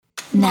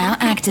Now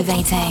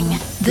activating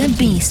the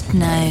Beast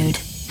Node,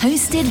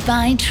 hosted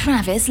by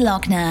Travis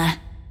Lochner.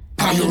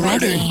 Are you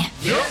ready?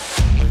 Yep.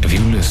 If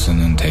you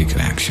listen and take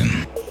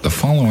action, the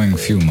following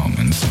few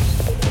moments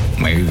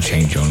may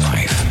change your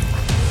life.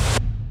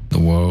 The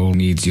world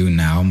needs you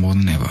now more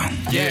than ever.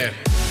 Yeah.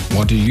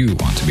 What do you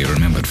want to be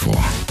remembered for?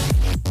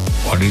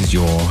 What is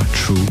your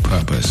true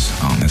purpose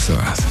on this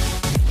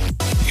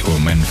earth? You were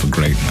meant for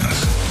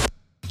greatness.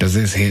 Does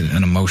this hit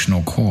an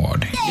emotional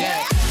chord? Yeah.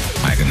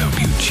 I can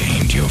help you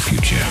change your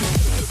future.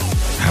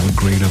 Have a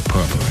greater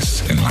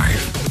purpose in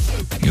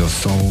life. Your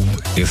soul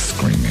is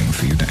screaming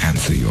for you to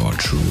answer your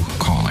true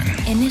calling.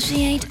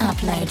 Initiate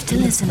upload to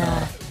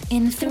listener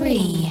in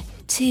 3,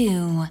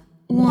 2,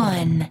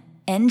 1.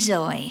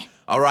 Enjoy.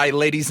 All right,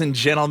 ladies and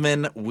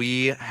gentlemen,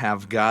 we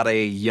have got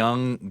a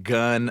young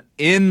gun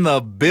in the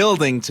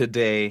building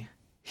today.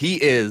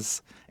 He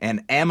is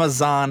an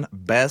Amazon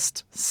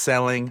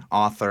best-selling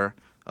author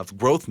of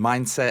Growth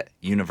Mindset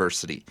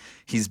University.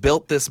 He's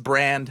built this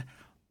brand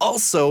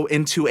also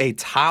into a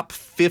top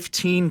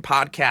 15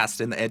 podcast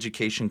in the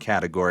education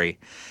category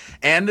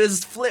and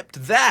has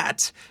flipped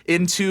that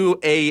into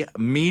a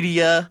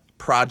media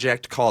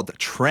project called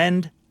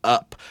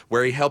TrendUp,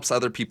 where he helps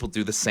other people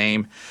do the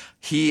same.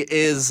 He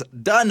is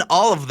done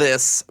all of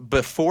this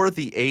before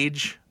the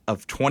age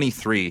of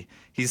 23.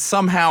 He's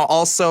somehow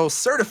also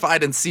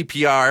certified in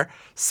CPR,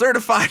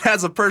 certified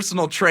as a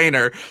personal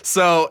trainer.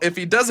 So if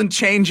he doesn't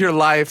change your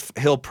life,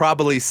 he'll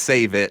probably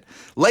save it.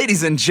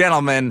 Ladies and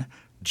gentlemen,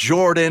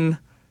 Jordan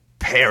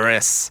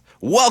Paris,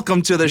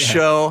 welcome to the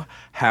show.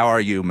 How are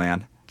you,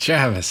 man?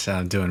 Travis,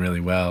 I'm doing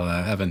really well.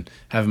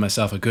 Having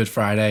myself a good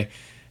Friday,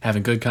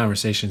 having good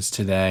conversations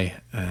today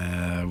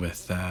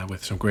with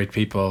some great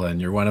people,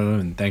 and you're one of them.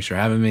 And thanks for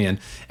having me. And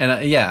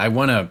I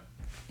wanted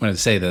to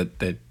say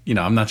that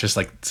I'm not just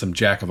like some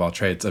jack of all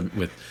trades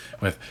with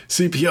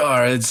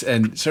CPR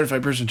and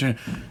certified personal trainer.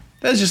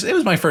 It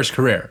was my first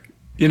career.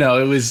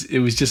 It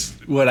was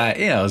just what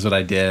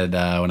I did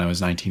when I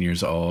was 19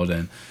 years old,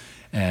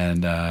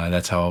 and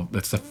that's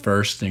the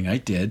first thing I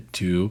did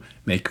to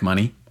make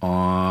money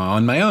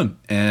on my own.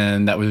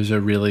 And that was a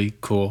really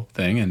cool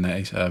thing and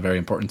a very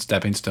important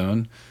stepping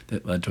stone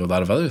that led to a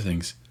lot of other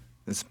things.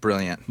 It's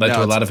brilliant. Gave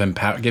me a lot of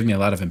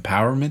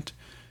empowerment.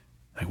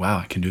 Like, wow,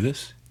 I can do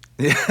this.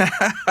 Yeah.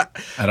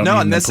 I don't need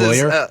an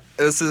employer.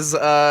 This is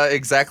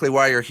exactly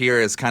why you're here,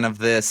 is kind of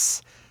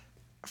this.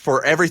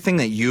 For everything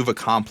that you've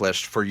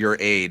accomplished for your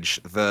age,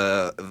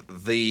 the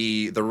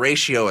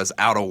ratio is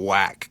out of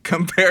whack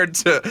compared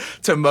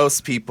to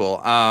most people,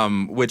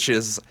 which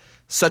is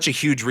such a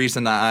huge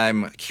reason that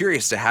I'm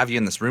curious to have you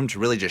in this room to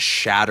really just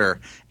shatter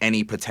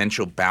any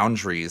potential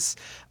boundaries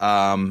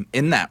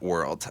in that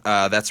world.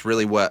 That's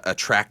really what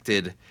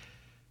attracted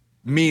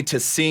me to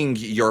seeing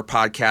your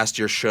podcast,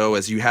 your show,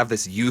 as you have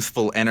this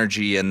youthful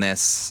energy and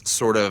this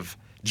sort of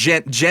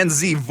Gen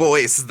Z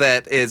voice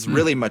that is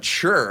really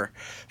mature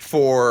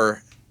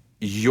for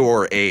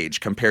your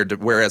age compared to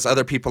whereas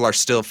other people are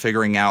still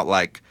figuring out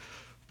like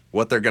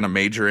what they're going to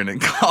major in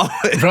college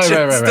and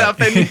stuff.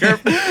 Right.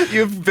 And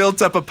you've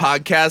built up a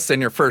podcast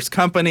and your first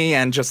company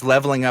and just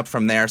leveling up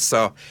from there.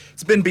 So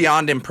it's been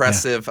beyond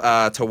impressive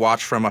to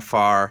watch from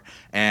afar,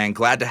 and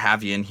glad to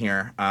have you in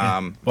here. Well,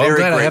 I'm glad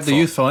grateful. I have the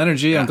youthful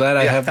energy. I'm glad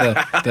I have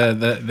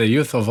the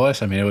youthful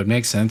voice. I mean, it would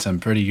make sense. I'm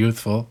pretty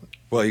youthful.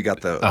 Well, you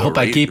got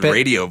I keep it.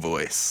 Radio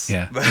voice.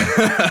 Yeah.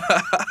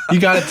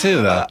 You got it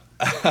too, though.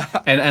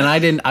 And I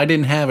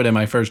didn't have it in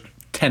my first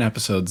 10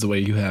 episodes the way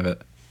you have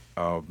it.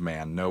 Oh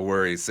man, no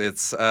worries.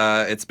 It's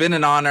been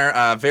an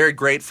honor. Very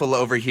grateful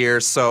over here.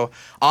 So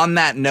on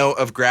that note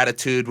of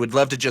gratitude, we'd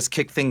love to just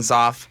kick things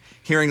off,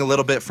 hearing a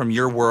little bit from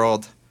your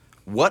world.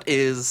 What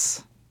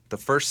is the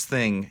first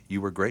thing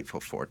you were grateful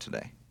for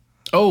today?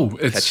 Oh,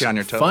 it's Catch you on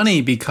your toes.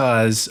 Funny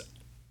because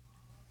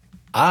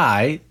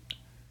after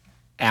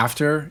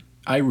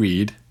I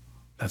read,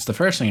 that's the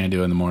first thing I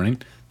do in the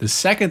morning. The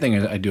second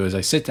thing I do is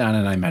I sit down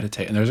and I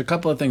meditate. And there's a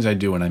couple of things I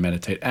do when I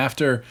meditate.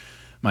 After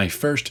my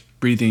first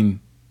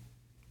breathing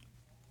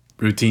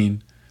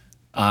routine,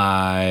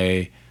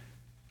 I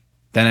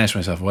then ask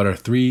myself, what are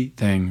 3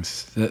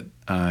 things that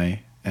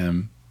I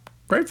am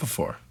grateful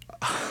for?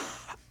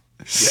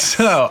 Yes.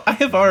 So I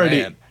have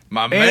already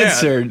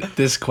answered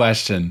this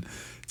question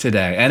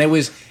today. And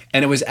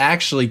it was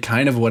actually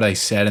kind of what I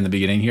said in the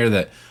beginning here,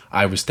 that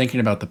I was thinking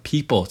about the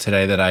people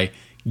today that I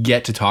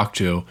get to talk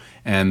to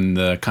and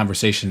the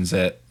conversations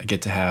that I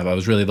get to have. I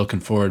was really looking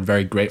forward,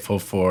 very grateful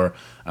for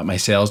my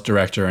sales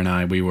director and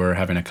I. We were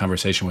having a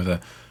conversation with a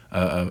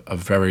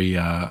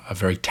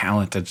very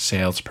talented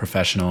sales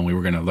professional, and we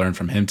were going to learn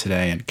from him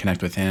today and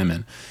connect with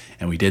him,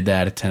 and we did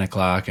that at 10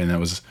 o'clock, and that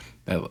was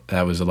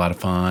a lot of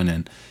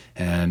fun,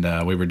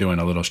 and we were doing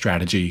a little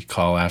strategy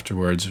call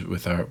afterwards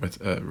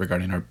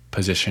regarding our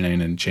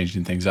positioning and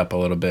changing things up a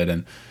little bit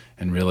and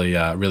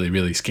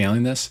really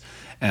scaling this.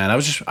 And I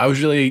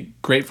was really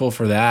grateful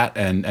for that,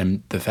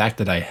 and the fact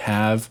that I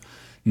have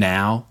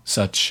now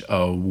such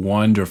a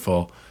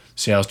wonderful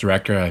sales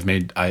director. I've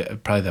made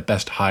probably the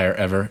best hire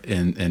ever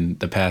in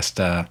the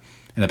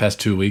past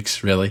 2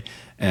 weeks, really,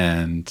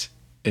 and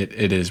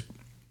it is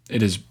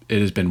it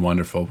has been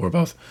wonderful. We're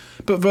both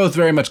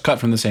very much cut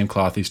from the same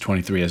cloth. He's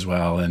 23 as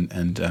well,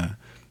 and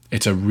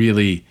it's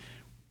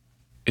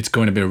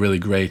going to be a really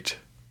great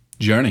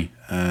journey.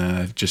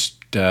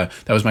 That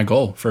was my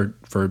goal for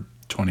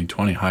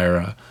 2020: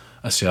 hire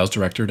a sales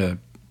director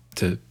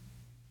to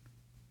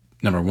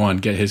number one,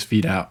 get his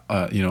feet out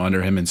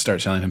under him and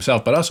start selling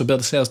himself, but also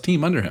build a sales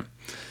team under him.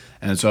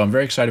 And so I'm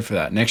very excited for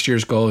that. Next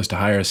year's goal is to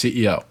hire a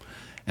CEO.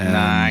 And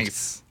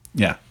nice.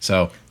 Yeah.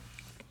 So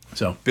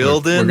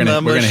building we're the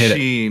gonna hit it.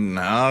 machine.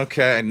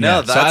 Okay. No,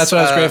 Yeah, that's what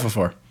I was grateful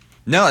for.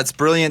 No, it's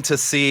brilliant to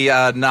see.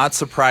 Not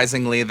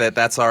surprisingly,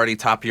 that's already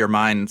top of your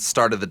mind.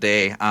 Start of the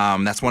day.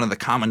 That's one of the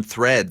common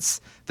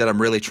threads that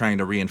I'm really trying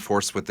to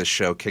reinforce with this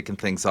show, kicking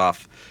things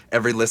off.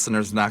 Every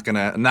listener's not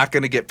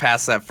gonna get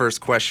past that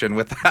first question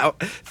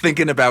without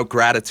thinking about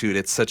gratitude.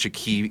 It's such a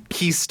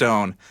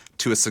keystone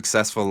to a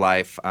successful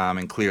life,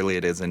 and clearly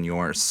it is in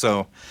yours.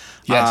 So,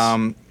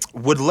 yes.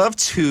 Would love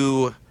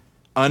to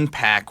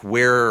unpack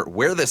where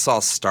this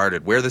all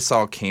started, where this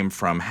all came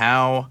from,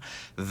 how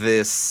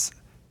this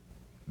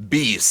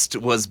beast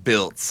was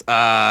built,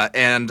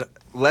 and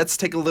let's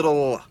take a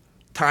little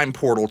time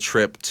portal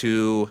trip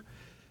to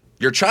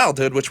your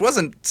childhood, which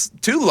wasn't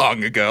too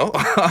long ago.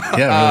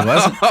 Yeah, it really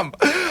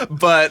wasn't.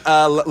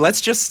 But let's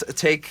just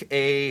take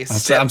a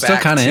step back. I'm still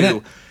kind of in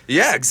it.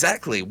 Yeah,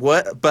 exactly.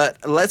 But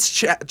let's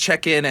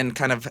check in and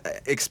kind of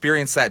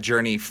experience that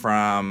journey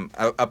from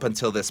up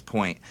until this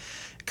point,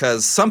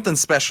 because something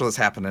special is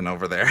happening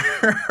over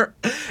there.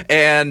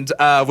 And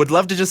would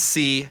love to just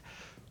see,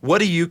 what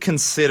do you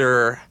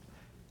consider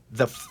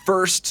the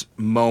first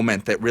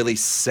moment that really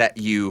set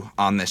you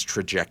on this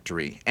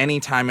trajectory? Any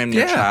time in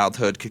your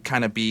childhood, could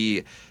kind of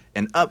be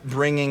an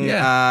upbringing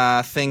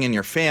thing in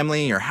your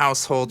family, your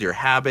household, your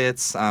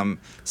habits,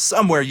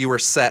 somewhere you were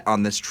set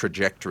on this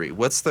trajectory.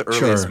 What's the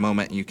earliest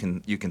moment you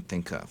can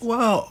think of?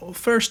 Well,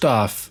 first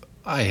off,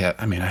 I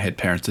had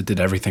parents that did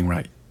everything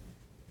right.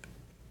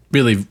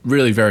 Really,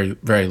 really very,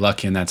 very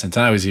lucky in that sense.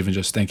 And I was even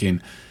just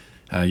thinking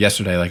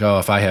yesterday, like,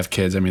 if I have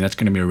kids, that's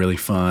going to be a really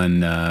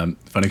fun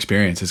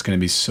experience. It's going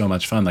to be so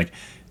much fun. Like,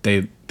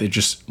 they're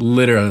just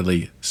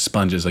literally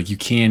sponges. Like, you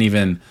can't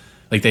even,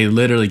 like, they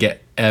literally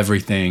get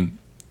everything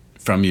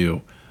from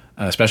you,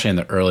 especially in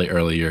the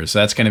early years. So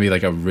that's going to be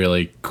like a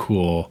really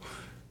cool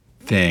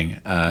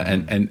thing.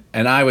 And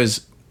I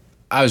was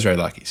very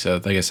lucky. So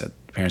like I said,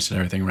 parents did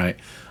everything right.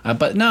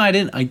 But no, I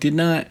didn't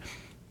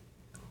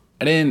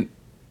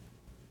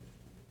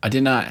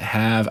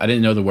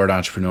know the word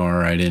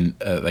entrepreneur. I didn't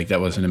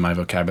that wasn't in my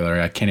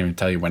vocabulary. I can't even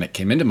tell you when it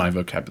came into my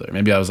vocabulary.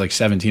 Maybe I was like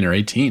 17 or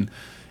 18.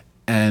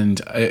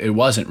 And it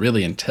wasn't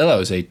really until I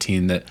was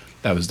 18 that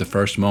was the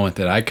first moment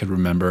that I could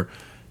remember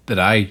that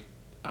I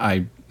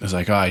was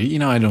like, I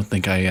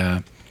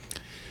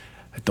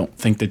don't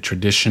think the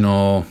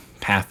traditional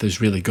path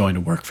is really going to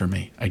work for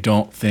me. I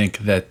don't think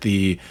that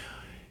the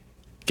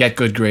get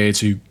good grades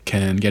so you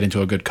can get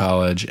into a good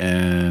college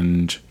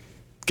and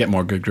get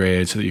more good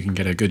grades so that you can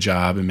get a good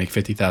job and make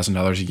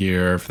 $50,000 a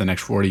year for the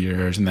next 40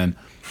 years, and then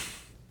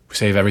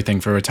save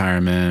everything for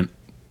retirement,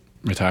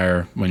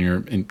 retire when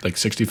you're in like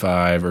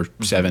 65 or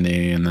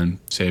 70, and then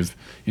save,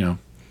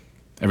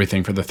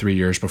 everything for the 3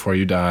 years before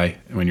you die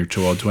when you're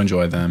too old to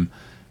enjoy them.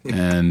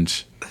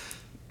 And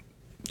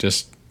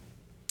just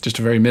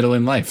a very middle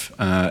in life.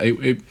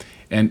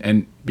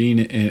 And being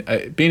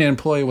an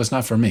employee was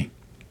not for me,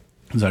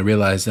 because I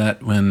realized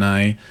that when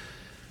I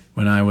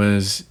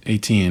was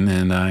 18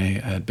 and I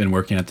had been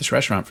working at this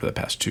restaurant for the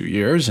past 2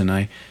 years, and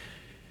it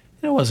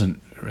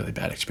wasn't a really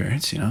bad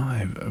experience.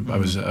 I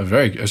was a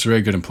very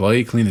good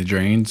employee, cleaned the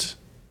drains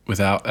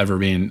without ever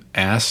being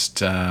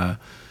asked, and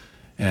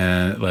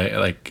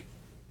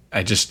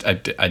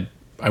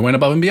I went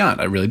above and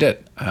beyond. I really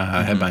did.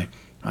 I had my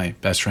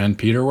best friend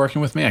Peter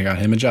working with me. I got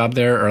him a job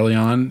there early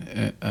on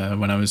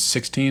when I was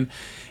 16,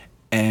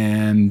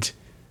 and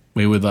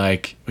we'd be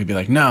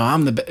like, no,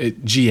 I'm the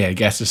GA,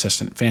 guest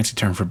assistant, fancy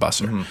term for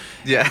busser. Mm-hmm.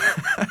 Yeah.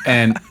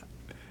 and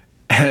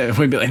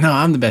we'd be like, no,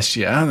 I'm the best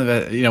GA. I'm the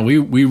best.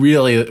 We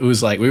really, it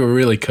was like we were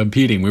really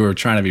competing. We were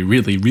trying to be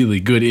really, really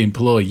good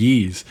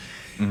employees,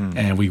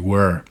 and we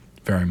were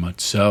very much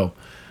so.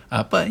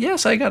 But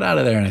yes, I got out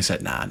of there and I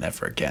said, nah,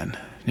 never again.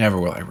 Never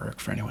will I work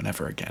for anyone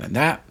ever again. And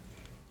that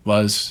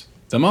was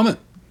the moment.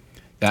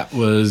 That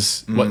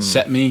was what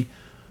set me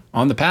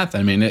on the path.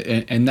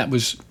 And that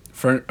was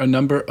for a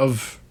number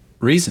of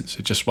reasons.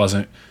 It just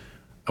wasn't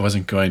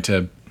going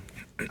to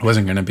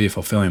be a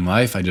fulfilling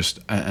life.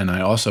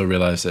 I also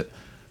realized that,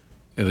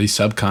 at least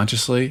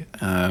subconsciously,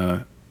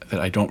 that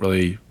I don't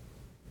really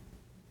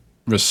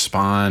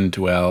respond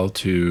well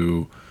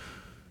to,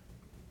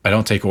 I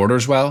don't take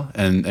orders well.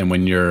 And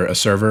when you're a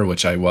server,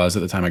 which I was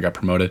at the time I got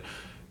promoted,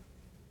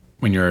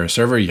 when you're a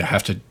server, you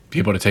have to be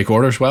able to take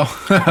orders well.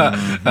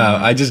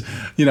 I just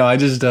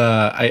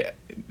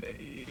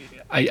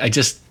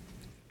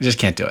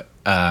can't do it.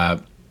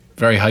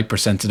 Very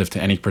hypersensitive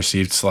to any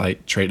perceived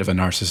slight trait of a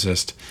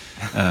narcissist.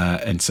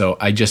 And so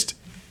I just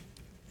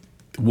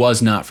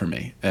was not for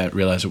me. I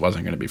realized it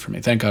wasn't going to be for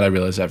me. Thank God I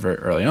realized that very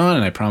early on,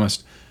 and I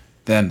promised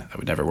then I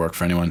would never work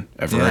for anyone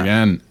ever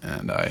again,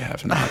 and I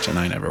have not, and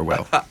I never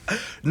will.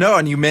 No,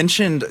 and you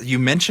mentioned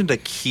a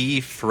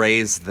key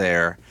phrase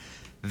there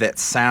that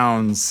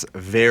sounds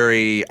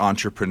very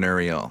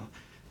entrepreneurial,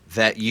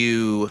 that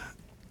you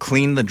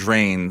clean the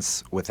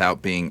drains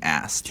without being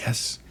asked.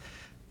 Yes.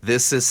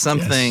 This is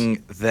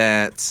something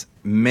that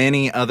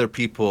many other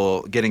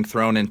people getting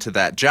thrown into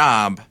that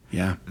job,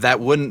 that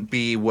wouldn't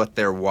be what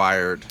they're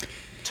wired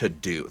to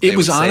do. It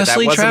was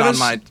honestly, that wasn't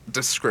Travis, on my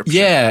description.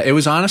 Yeah, it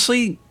was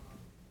honestly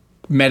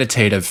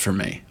meditative for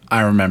me.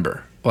 I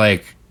remember,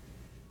 like,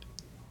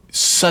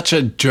 such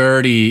a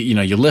dirty,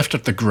 you lift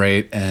up the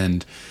grate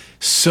and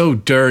so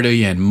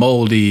dirty and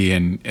moldy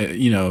and,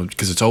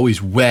 because it's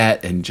always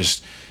wet and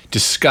just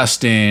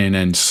disgusting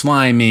and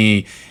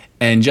slimy,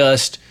 and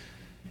just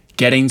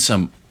getting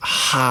some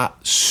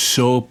hot,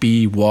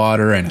 soapy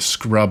water and a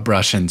scrub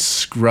brush and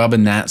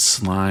scrubbing that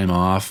slime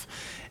off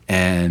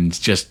and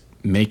just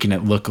making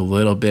it look a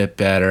little bit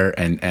better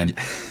and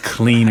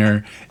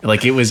cleaner.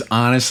 Like, it was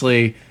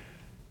honestly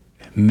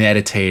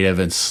meditative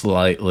and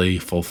slightly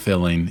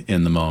fulfilling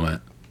in the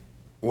moment.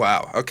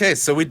 Wow. Okay,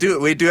 so we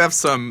do have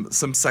some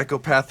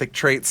psychopathic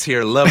traits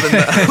here, loving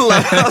the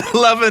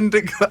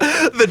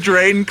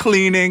drain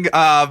cleaning.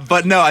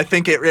 But no, I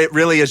think it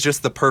really is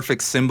just the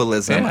perfect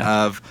symbolism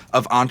of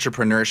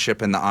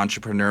entrepreneurship and the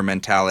entrepreneur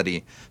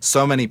mentality.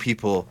 So many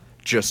people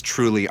just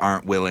truly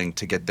aren't willing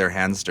to get their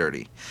hands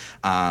dirty.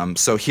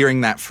 So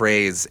hearing that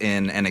phrase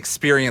in an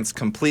experience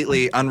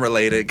completely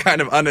unrelated, kind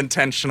of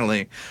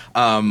unintentionally,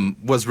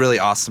 was really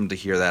awesome to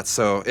hear that.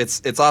 So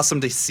it's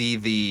awesome to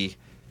see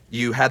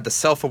you had the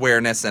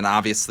self-awareness and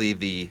obviously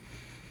the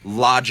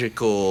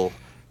logical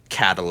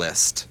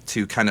catalyst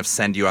to kind of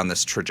send you on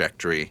this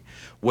trajectory.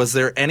 Was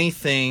there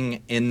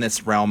anything in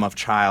this realm of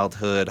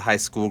childhood, high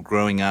school,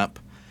 growing up,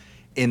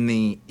 in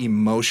the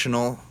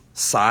emotional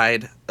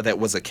side that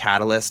was a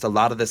catalyst? A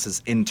lot of this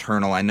is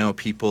internal. I know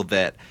people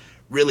that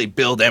really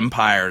build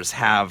empires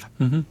have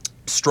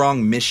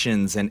strong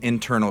missions and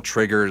internal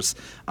triggers.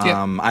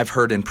 I've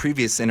heard in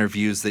previous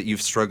interviews that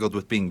you've struggled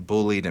with being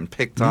bullied and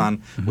picked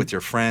on with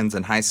your friends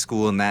in high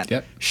school, and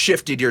that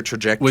shifted your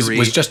trajectory.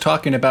 Was just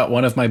talking about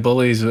one of my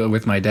bullies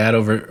with my dad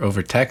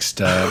over text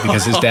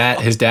because his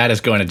dad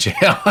is going to jail.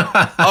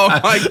 Oh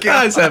my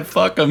God! I said,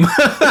 "Fuck him."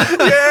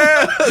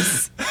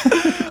 Yes.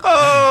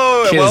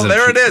 Oh, well,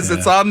 there it is.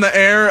 It's on the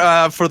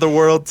air for the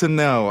world to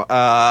know.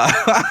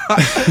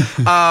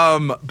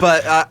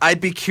 But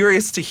I'd be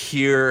curious to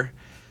hear.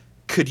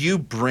 Could you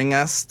bring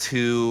us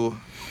to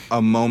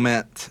a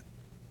moment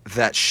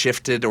that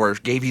shifted or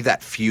gave you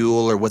that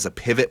fuel or was a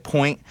pivot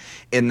point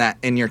in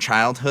your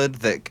childhood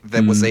that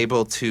was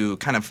able to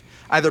kind of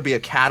either be a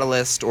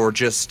catalyst or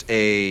just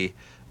a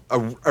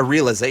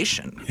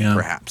realization,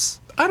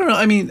 perhaps? I don't know.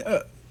 I mean,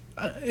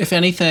 if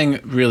anything,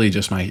 really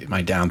just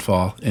my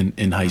downfall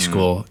in high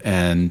school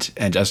and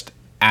just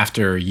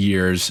after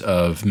years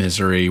of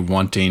misery,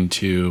 wanting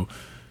to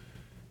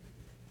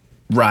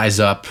rise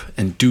up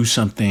and do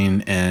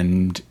something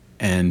and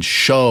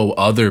show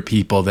other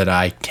people that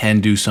I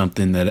can do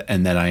something that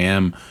I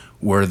am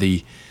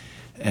worthy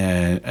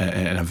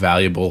and a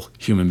valuable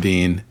human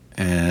being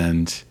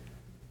and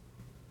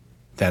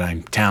that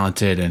I'm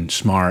talented and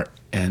smart,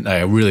 and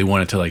I really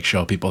wanted to like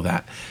show people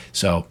that.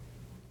 So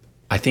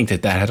I think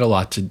that had a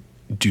lot to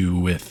do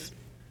with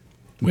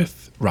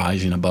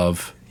rising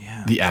above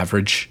the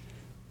average.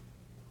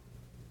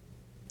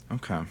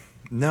 Okay.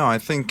 No, I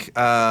think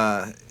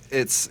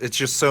it's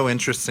just so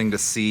interesting to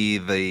see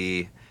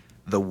the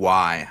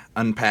why,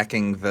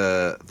 unpacking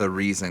the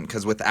reason,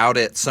 because without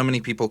it, so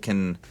many people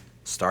can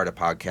start a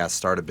podcast,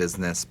 start a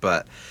business,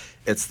 but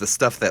it's the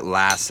stuff that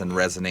lasts and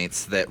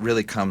resonates that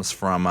really comes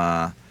from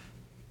a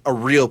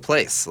real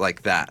place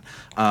like that.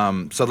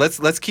 So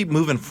let's keep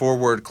moving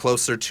forward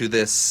closer to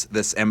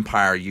this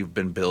empire you've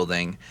been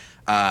building.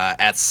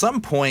 At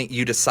some point,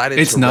 you decided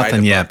it's to write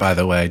nothing yet, by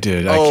the way,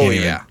 dude. I can't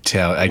even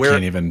tell. I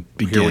can't even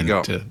begin. Here we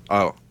go.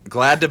 Oh,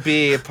 glad to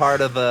be a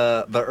part of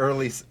the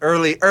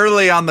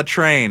early on the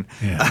train.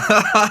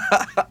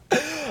 Yeah.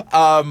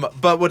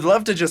 But would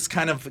love to just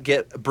kind of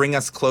bring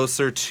us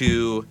closer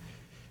to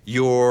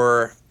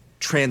your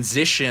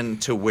transition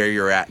to where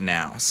you're at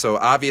now. So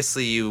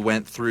obviously you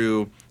went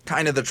through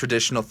kind of the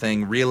traditional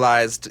thing,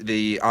 realized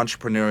the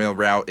entrepreneurial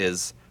route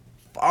is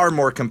far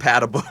more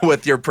compatible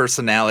with your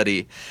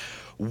personality.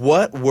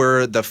 What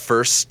were the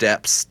first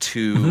steps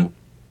to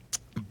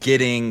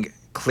getting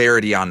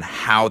clarity on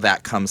how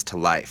that comes to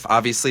life?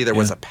 Obviously, there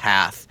was a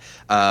path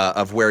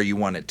of where you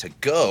wanted to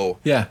go.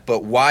 Yeah.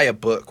 But why a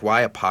book?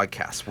 Why a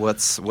podcast?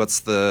 What's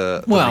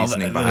the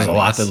reasoning behind there's a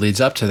lot that leads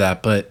up to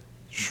that, but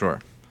sure.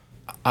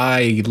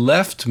 I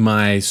left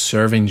my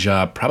serving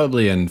job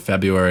probably in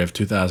February of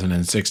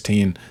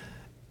 2016,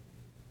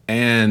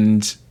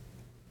 and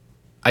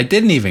I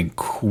didn't even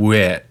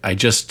quit. I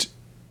just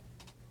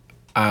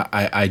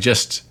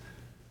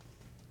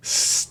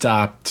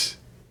stopped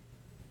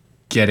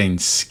getting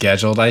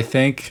scheduled, I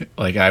think.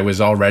 Like, I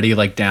was already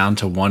like down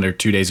to 1 or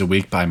 2 days a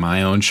week by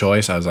my own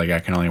choice. I was like, I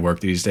can only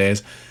work these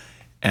days.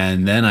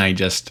 And then I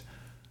just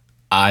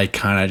I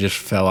kind of just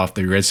fell off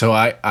the grid. So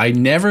I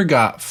never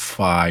got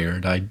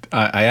fired. I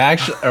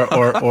actually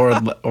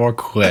or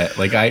quit.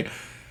 Like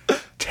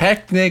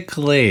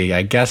technically,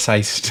 I guess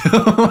I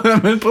still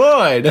am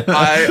employed.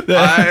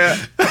 I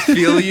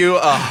feel you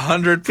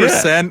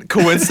 100%.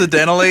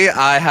 Coincidentally,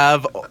 I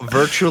have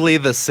virtually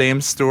the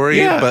same story,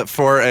 but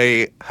for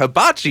a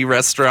hibachi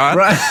restaurant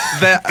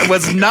that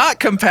was not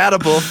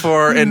compatible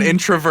for an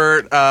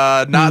introvert,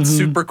 not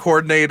super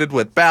coordinated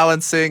with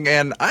balancing,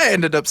 and I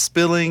ended up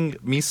spilling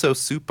miso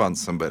soup on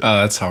somebody. Oh,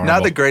 that's horrible.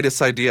 Not the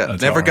greatest idea.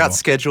 That's Never got horrible.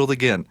 scheduled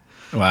again.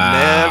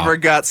 Wow. Never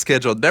got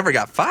scheduled. Never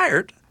got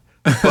fired.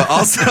 But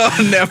also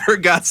never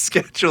got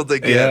scheduled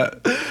again.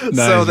 Nice,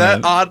 so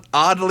that man.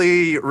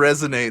 oddly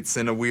resonates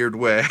in a weird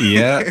way.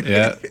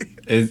 Yeah.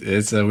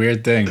 It's a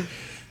weird thing.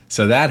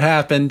 So that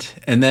happened,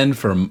 and then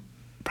for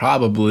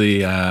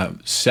probably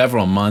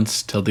several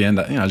months till the end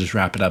of, just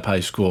wrap it up high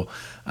school.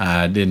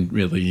 Didn't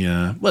really,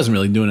 wasn't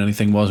really doing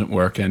anything, wasn't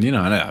working, and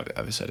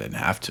obviously I didn't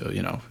have to,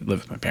 live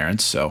with my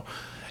parents. So,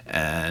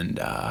 and,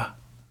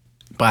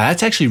 but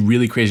that's actually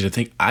really crazy to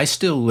think. I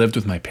still lived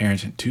with my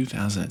parents in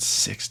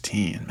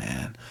 2016,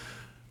 man.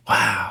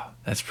 Wow,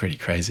 that's pretty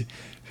crazy.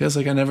 Feels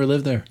like I never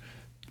lived there.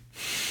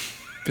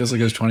 Feels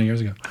like it was 20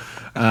 years ago.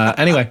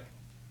 Anyway,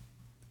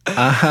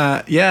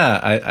 I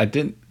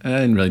didn't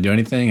really do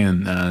anything,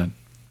 and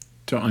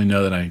don't really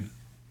know that I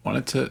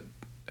wanted to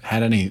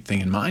had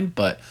anything in mind.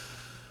 But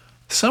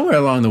somewhere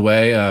along the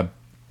way,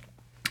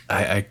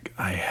 I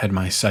had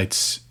my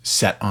sights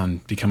set on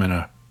becoming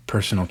a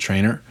personal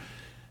trainer.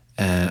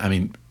 And I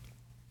mean,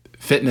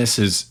 fitness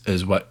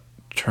is what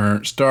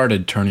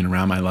started turning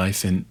around my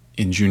life in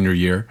junior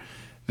year.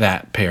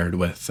 That paired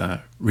with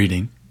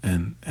reading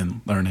and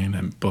learning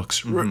and books,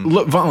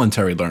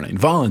 voluntary learning,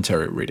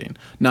 voluntary reading,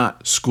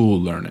 not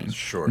school learning,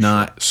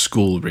 not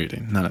school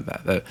reading, none of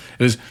that. It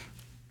was.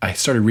 I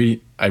started reading.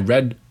 I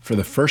read for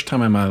the first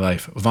time in my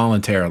life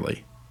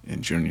voluntarily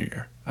in junior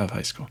year of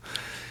high school.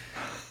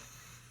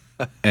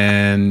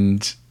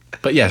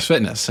 But yes,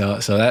 fitness. So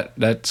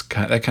that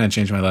kind of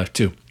changed my life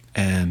too.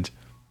 And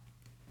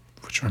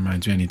which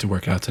reminds me, I need to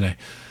work out today.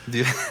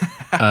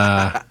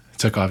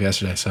 Took off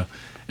yesterday. So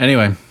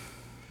anyway,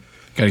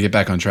 got to get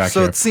back on track.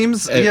 So here. it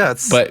seems,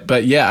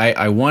 But yeah,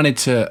 I wanted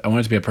to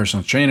be a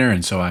personal trainer,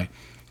 and so I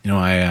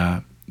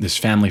this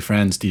family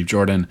friend, Steve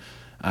Jordan,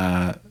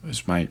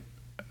 was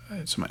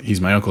he's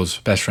my uncle's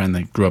best friend.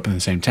 They grew up in the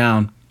same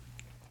town,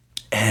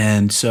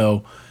 and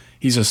so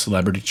he's a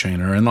celebrity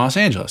trainer in Los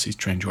Angeles. He's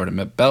trained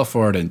Jordan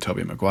Belfort and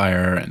Tobey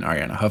Maguire and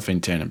Ariana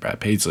Huffington and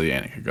Brad Paisley,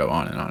 and it could go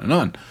on and on and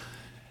on.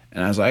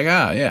 And I was like,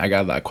 I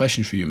got a lot of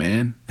questions for you,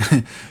 man.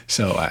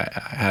 So I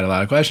had a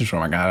lot of questions for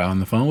him. I got on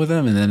the phone with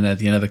him, and then at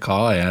the end of the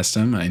call, I asked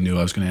him, I knew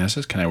I was going to ask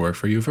this, can I work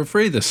for you for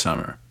free this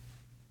summer?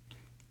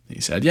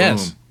 He said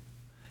yes. Boom.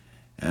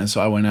 And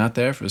so I went out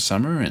there for the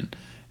summer, and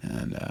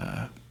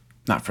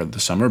not for the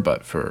summer,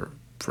 but for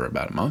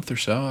about a month or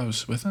so, I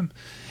was with him,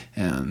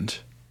 and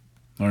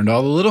learned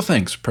all the little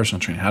things, personal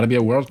training, how to be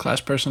a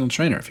world-class personal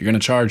trainer. If you're going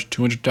to charge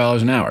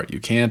 $200 an hour, you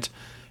can't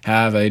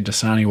have a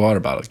Dasani water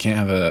bottle. You can't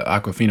have an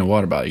Aquafina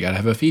water bottle. You got to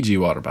have a Fiji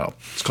water bottle.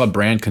 It's called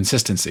brand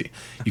consistency.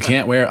 You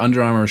can't wear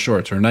Under Armour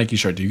shorts or Nike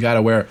shorts. You got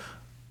to wear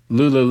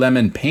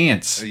Lululemon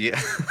pants.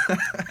 Yeah.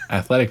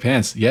 Athletic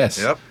pants. Yes.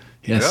 Yep.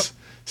 Yes. Yep.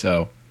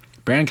 So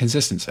brand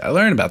consistency. I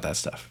learned about that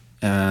stuff,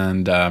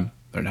 and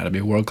learned how to be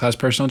a world-class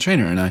personal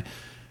trainer.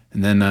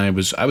 And then I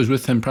was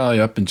with him probably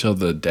up until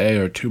the day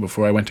or two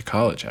before I went to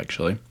college,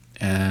 actually.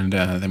 And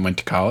then went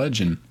to college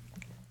and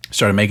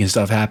started making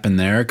stuff happen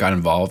there. Got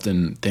involved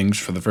in things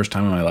for the first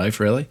time in my life,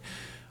 really,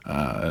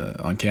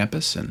 on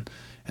campus. And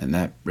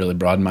that really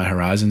broadened my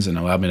horizons and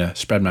allowed me to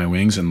spread my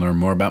wings and learn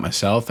more about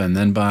myself. And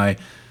then by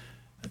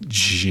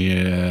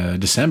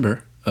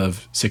December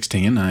of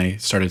 16, I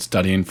started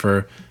studying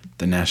for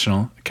the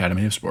National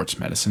Academy of Sports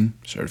Medicine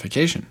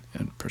certification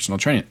in personal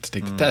training to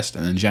take the test.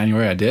 And in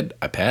January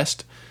I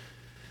passed.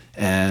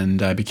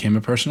 And I became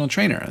a personal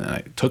trainer. And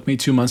it took me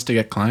 2 months to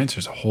get clients.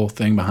 There's a whole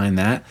thing behind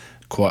that.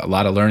 Quite a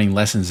lot of learning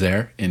lessons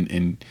there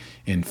in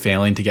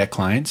failing to get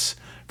clients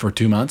for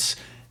 2 months.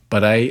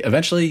 But I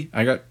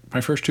got my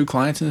first 2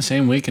 clients in the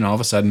same week, and all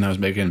of a sudden I was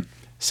making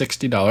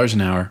 $60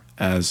 an hour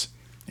as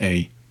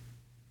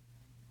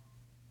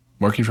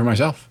working for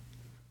myself.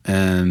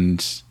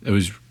 And it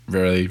was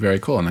very, very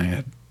cool. And I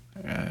had,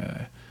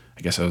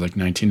 I guess I was like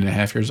 19 and a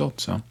half years old,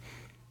 so.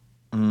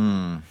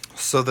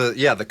 So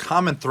the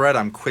common thread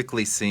I'm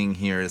quickly seeing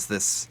here is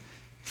this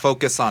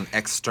focus on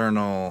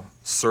external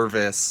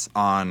service,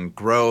 on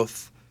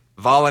growth,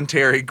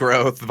 voluntary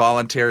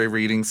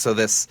reading. So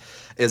this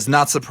is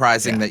not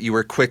surprising that you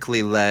were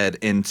quickly led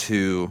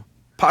into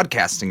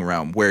podcasting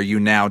realm, where you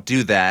now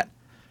do that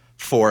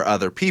for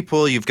other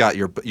people. You've got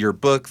your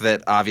book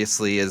that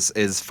obviously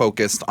is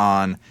focused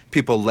on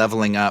people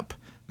leveling up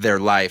their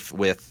life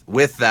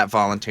with that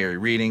voluntary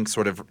reading,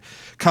 sort of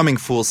coming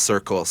full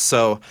circle.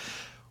 So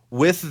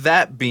with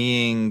that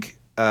being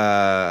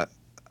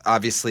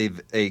obviously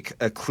a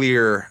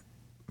clear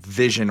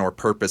vision or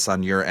purpose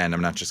on your end?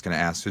 I'm not just going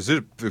to ask,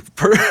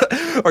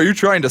 are you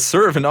trying to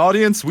serve an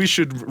audience? We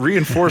should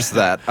reinforce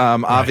that.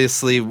 Right.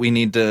 Obviously, we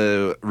need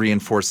to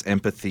reinforce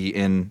empathy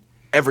in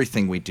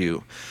everything we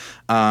do.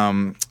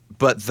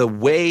 But the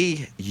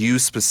way you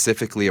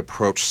specifically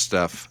approach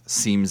stuff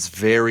seems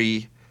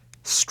very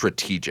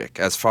strategic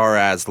as far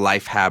as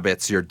life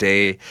habits, your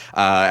day.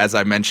 As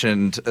I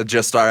mentioned,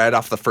 just right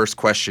off the first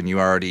question, you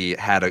already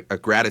had a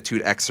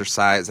gratitude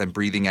exercise and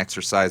breathing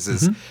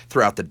exercises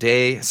throughout the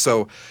day.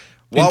 So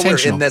while we're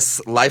in this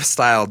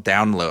lifestyle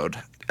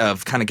download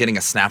of kind of getting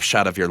a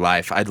snapshot of your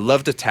life, I'd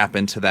love to tap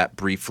into that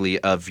briefly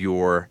of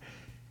your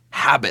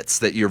habits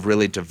that you're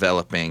really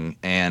developing.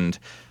 And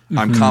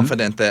I'm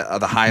confident that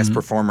the highest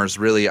performers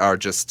really are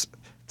just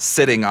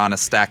sitting on a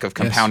stack of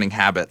compounding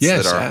habits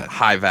that are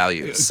high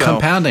value. So,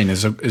 compounding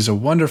is a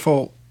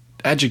wonderful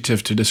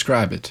adjective to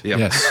describe it. Yep.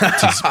 Yes,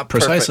 it's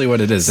precisely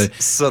what it is.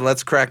 So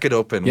let's crack it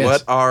open. Yes.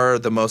 What are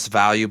the most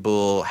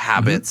valuable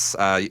habits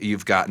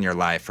you've got in your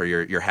life, or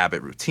your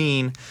habit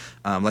routine?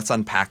 Let's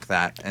unpack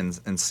that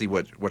and see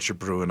what you're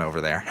brewing over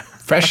there.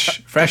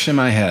 Fresh in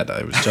my head.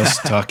 I was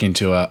just talking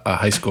to a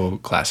high school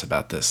class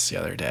about this the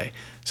other day.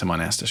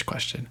 Someone asked this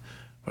question.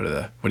 What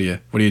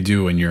do you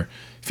do when you're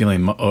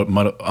feeling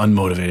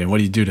unmotivated? What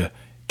do you do to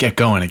get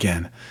going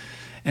again?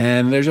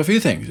 And there's a few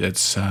things.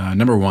 It's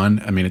number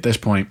one, I mean, at this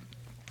point,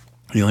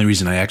 the only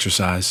reason I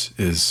exercise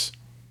is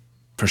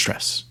for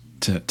stress,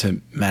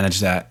 to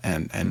manage that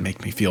and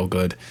make me feel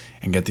good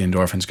and get the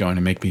endorphins going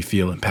and make me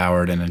feel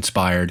empowered and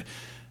inspired,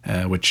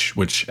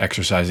 which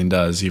exercising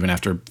does, even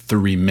after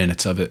 3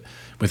 minutes of it,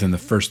 within the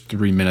first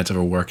 3 minutes of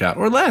a workout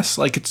or less.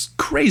 Like, it's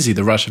crazy,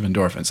 the rush of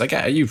endorphins. Like,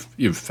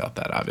 you've felt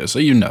that,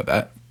 obviously. You know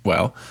that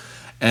well.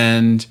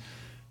 And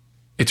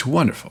it's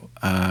wonderful.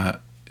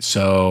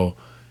 So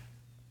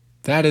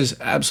that is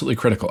absolutely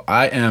critical.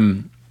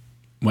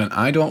 When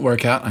I don't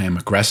work out, I am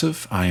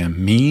aggressive. I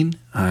am mean.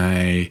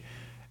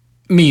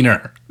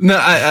 Meaner. No,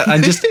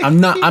 I'd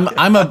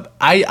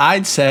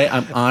say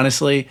I'm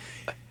honestly,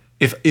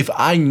 if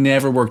I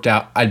never worked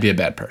out, I'd be a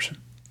bad person.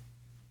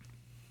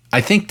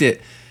 I think that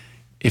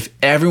if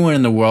everyone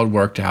in the world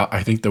worked out,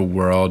 I think the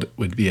world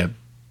would be a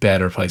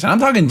better place. And I'm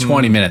talking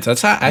 20 minutes.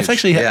 That's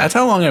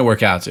how long I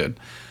work out, dude.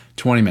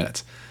 20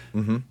 minutes.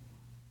 Mm-hmm.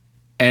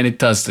 And it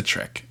does the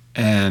trick.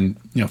 And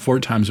 4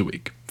 times a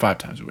week, 5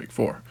 times a week,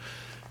 4,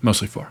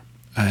 mostly 4.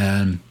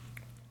 And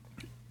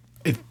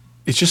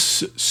it's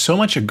just so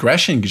much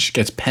aggression just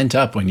gets pent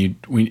up when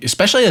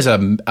especially as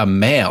a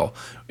male,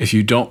 if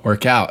you don't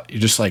work out,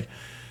 you're just like,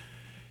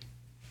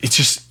 it's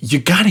just, you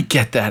got to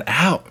get that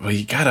out. Well,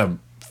 you got to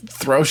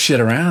throw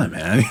shit around,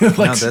 man.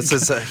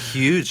 It's a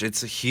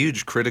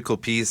huge critical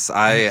piece.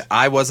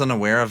 I wasn't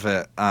aware of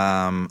it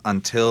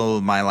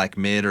until my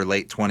mid or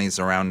late 20s,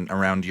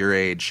 around your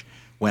age,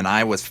 when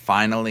I was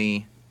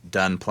finally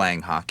done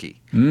playing hockey.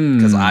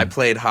 Because I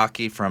played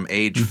hockey from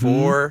age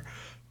 4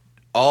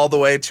 all the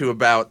way to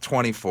about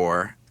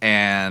 24.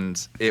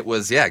 And it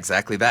was,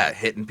 exactly that.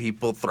 Hitting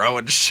people,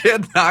 throwing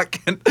shit,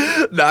 knocking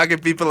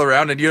people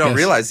around. And you don't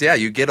realize,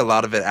 you get a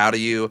lot of it out of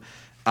you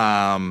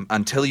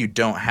until you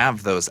don't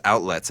have those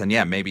outlets. And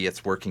maybe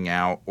it's working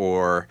out,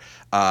 or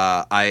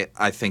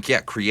I think,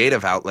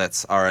 creative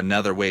outlets are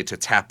another way to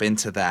tap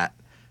into that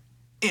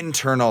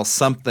internal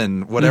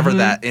something, whatever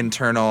that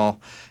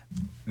internal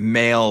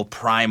male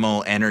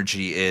primal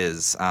energy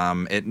is.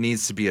 It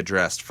needs to be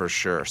addressed for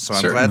sure. So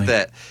I'm glad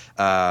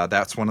that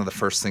that's one of the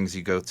first things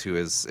you go to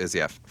is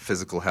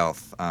physical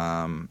health,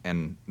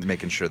 and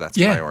making sure that's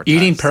prioritized.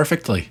 Eating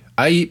perfectly.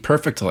 I eat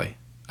perfectly.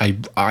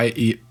 I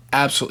eat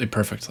absolutely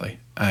perfectly.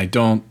 I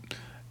don't,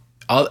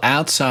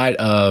 outside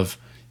of,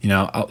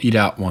 I'll eat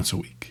out once a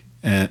week,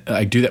 and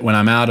I do that when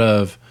I'm out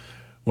of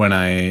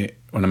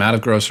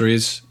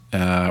groceries.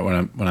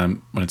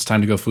 When it's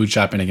time to go food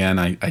shopping again,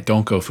 I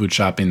don't go food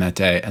shopping that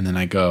day, and then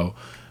I go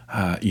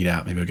eat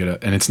out. Maybe I'll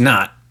and it's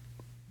not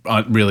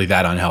really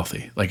that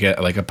unhealthy, like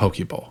a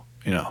poke bowl,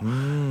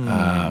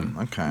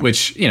 okay.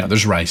 Which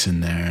there's rice in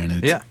there,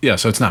 and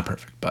so it's not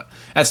perfect, but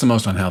that's the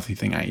most unhealthy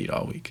thing I eat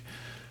all week.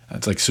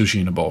 It's like sushi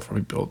in a bowl for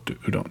people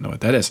who don't know what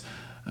that is.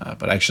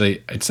 But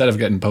actually, instead of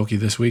getting poke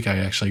this week, I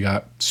actually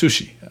got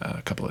sushi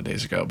a couple of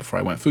days ago before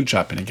I went food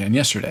shopping again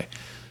yesterday.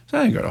 So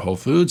I go to Whole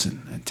Foods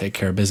and take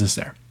care of business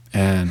there.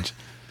 And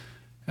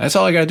that's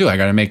all I got to do. I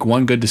got to make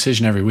one good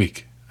decision every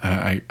week.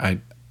 I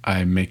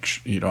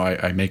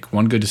make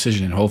one good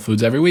decision in Whole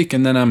Foods every week,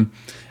 and then I'm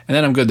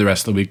good the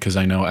rest of the week, because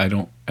I know I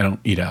don't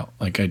eat out.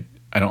 Like I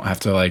don't have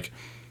to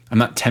I'm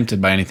not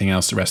tempted by anything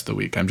else the rest of the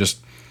week. I'm just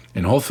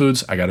in Whole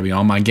Foods. I got to be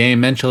on my game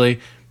mentally,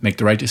 make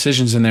the right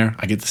decisions in there.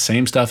 I get the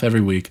same stuff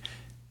every week,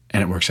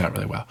 and it works out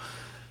really well.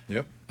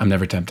 Yep. I'm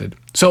never tempted.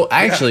 So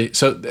actually,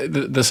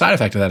 the side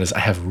effect of that is I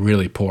have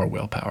really poor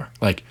willpower.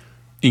 Like,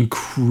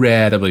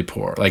 incredibly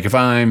poor. Like, if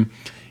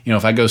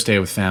if I go stay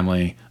with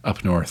family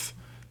up north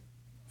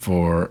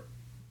for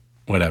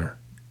whatever,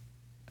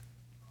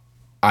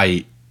 I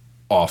eat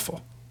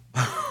awful.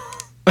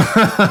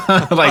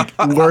 Like,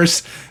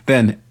 worse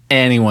than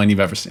anyone you've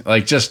ever seen.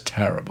 Like, just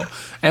terrible.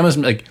 Emma's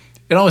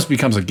it almost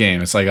becomes a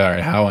game. It's like, all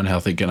right, how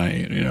unhealthy can I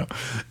eat?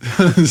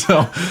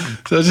 So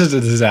it's just a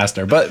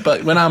disaster.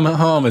 But when I'm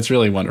home, it's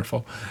really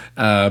wonderful,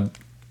 and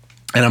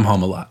I'm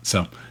home a lot,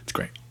 so it's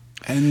great.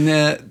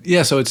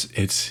 And so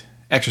it's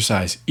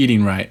exercise,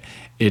 eating right.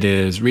 It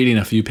is reading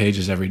a few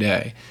pages every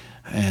day,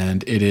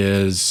 and it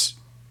is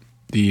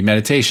the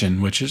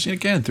meditation, which is,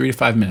 again, 3 to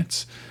 5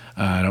 minutes.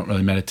 I don't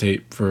really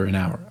meditate for an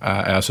hour.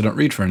 I also don't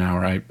read for an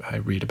hour. I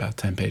read about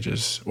 10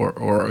 pages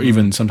or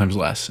even sometimes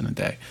less in a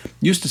day.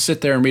 Used to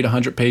sit there and read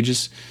 100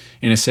 pages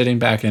in a sitting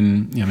back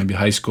in maybe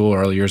high school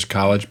or early years of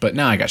college, but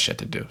now I got shit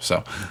to do,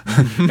 so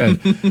I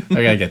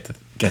gotta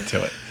get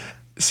to it.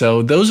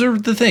 So those are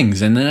the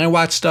things. And then I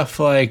watch stuff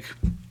like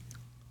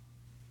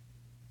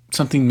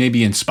something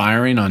maybe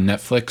inspiring on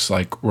Netflix,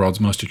 like World's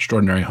Most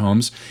Extraordinary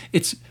Homes.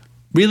 It's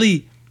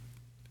really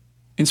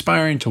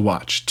inspiring to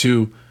watch,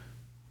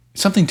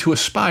 something to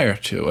aspire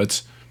to.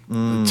 It's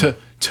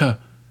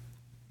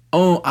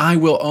I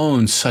will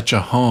own such a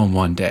home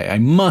one day. I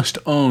must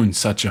own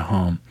such a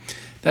home.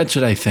 That's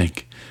what I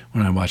think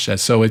when I watch that.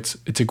 So it's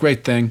a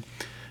great thing.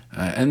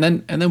 And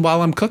then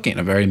while I'm cooking,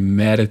 a very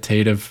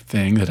meditative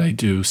thing that I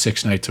do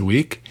 6 nights a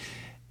week,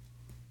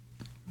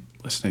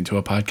 listening to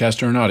a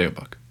podcast or an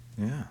audiobook.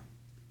 Yeah.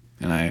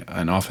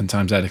 And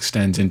oftentimes that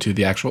extends into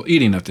the actual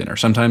eating of dinner.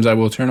 Sometimes I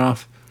will turn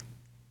off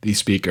the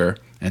speaker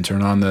and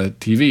turn on the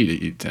TV to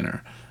eat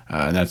dinner.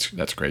 And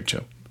that's great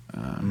too.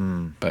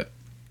 But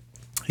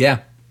yeah.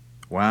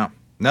 Wow.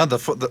 No,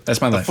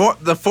 that's my life.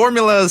 The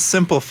formula is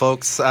simple,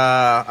 folks.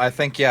 I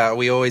think,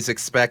 we always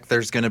expect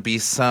there's going to be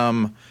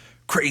some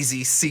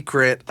crazy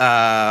secret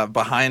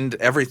behind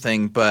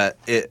everything, but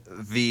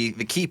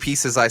the key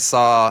pieces I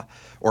saw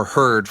or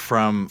heard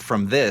from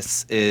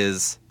this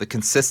is the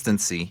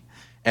consistency.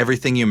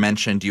 Everything you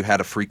mentioned, you had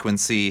a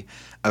frequency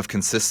of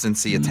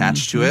consistency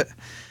attached to it.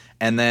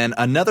 And then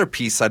another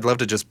piece I'd love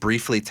to just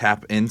briefly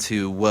tap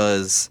into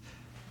was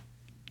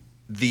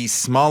the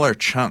smaller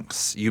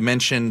chunks. You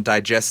mentioned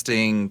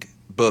digesting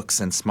books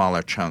in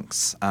smaller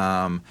chunks,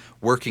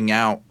 working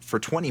out for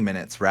 20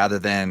 minutes rather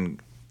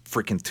than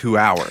freaking 2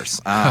 hours.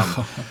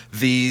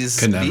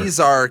 These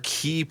are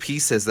key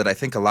pieces that I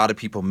think a lot of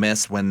people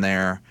miss when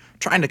they're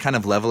trying to kind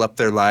of level up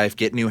their life,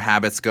 get new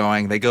habits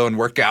going. They go and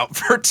work out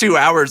for 2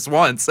 hours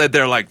once, and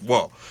they're like,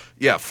 whoa.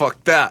 Yeah,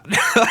 fuck that.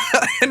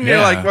 And you're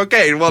like,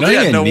 okay, well,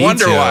 no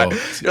wonder why.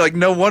 You're like,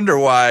 no wonder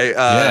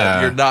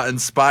why you're not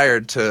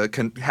inspired to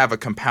have a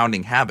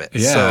compounding habit.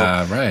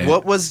 Yeah, so right.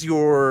 What was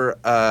your,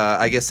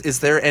 I guess, is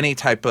there any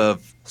type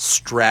of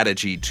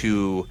strategy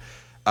to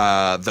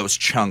those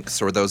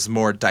chunks or those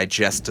more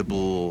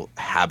digestible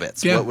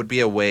habits? Yeah. What would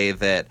be a way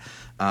that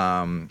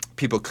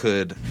people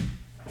could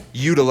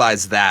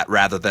utilize that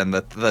rather than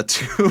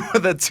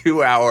the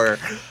 2 hour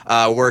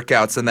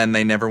workouts and then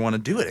they never want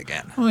to do it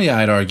again? Well, yeah,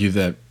 I'd argue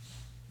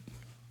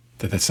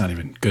that's not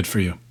even good for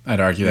you. I'd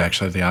argue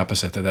actually the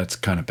opposite, that's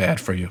kind of bad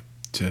for you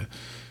to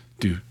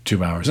do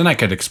 2 hours. And I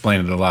could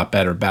explain it a lot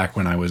better back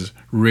when I was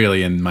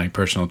really in my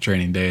personal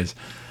training days.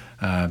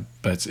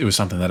 But it was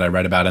something that I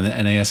read about in the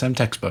NASM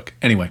textbook.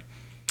 Anyway,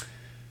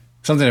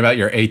 something about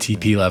your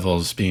ATP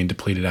levels being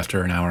depleted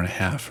after an hour and a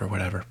half or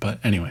whatever. But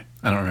anyway,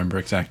 I don't remember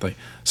exactly.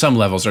 Some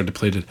levels are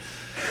depleted.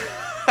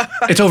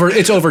 It's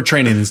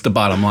overtraining is the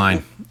bottom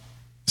line.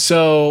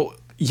 So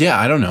yeah,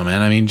 I don't know,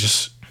 man. I mean,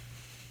 just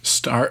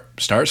start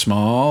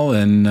small,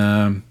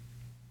 and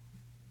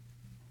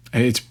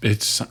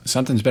it's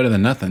something's better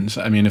than nothing.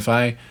 So, I mean, if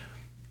I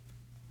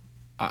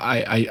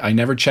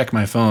never check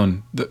my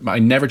phone. I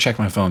never check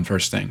my phone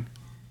first thing.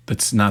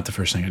 That's not the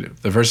first thing I do.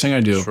 The first thing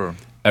I do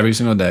every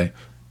single day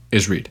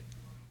is read.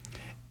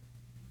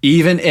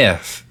 Even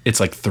if it's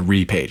like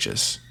 3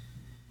 pages,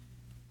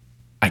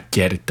 I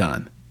get it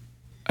done.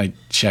 I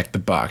check the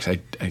box. I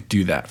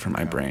do that for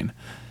my brain.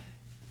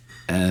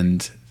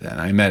 And then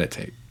I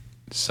meditate.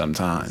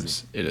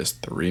 Sometimes it is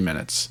 3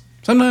 minutes.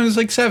 Sometimes it's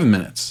like 7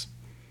 minutes.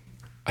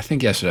 I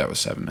think yesterday it was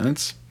 7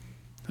 minutes.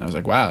 And I was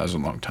like, wow, that was a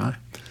long time.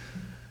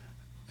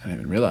 I didn't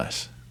even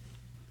realize.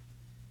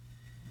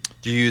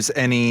 Do you use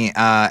any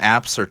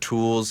apps or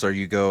tools, or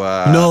you go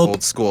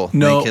old school?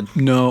 Naked?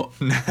 No.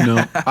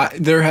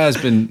 There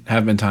have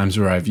been times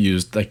where I've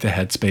used like the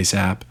Headspace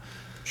app.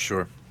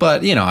 Sure.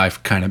 But,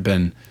 I've kind of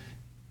been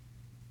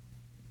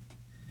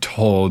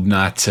told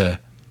not to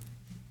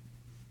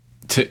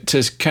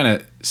kind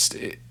of,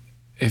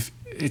 if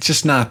it's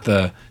just not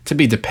to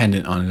be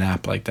dependent on an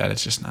app like that,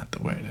 it's just not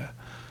the way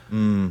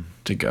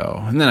to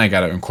go. And then I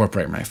got to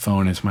incorporate my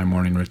phone into my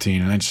morning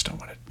routine, and I just don't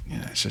want it.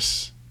 It's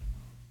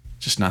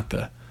just not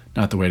the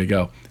way to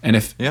go. And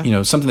if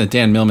something that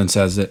Dan Millman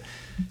says, that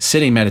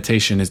sitting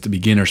meditation is the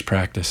beginner's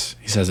practice.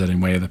 He says that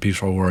in Way of the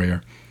Peaceful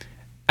Warrior.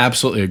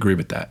 Absolutely agree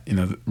with that.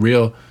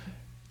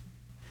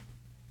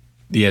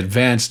 The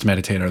advanced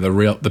meditator,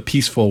 the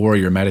peaceful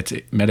warrior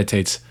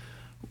meditates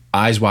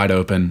eyes wide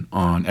open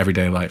on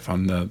everyday life,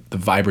 on the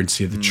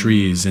vibrancy of the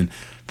trees and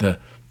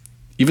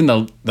even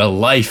the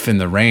life in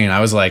the rain. I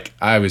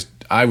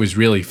was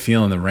really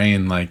feeling the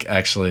rain, like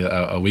actually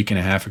a week and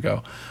a half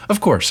ago. Of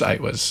course, I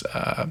was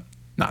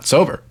not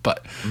sober,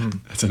 but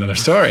that's another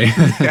story.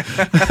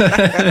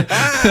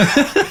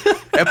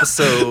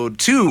 Episode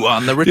 2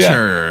 on the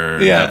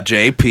return of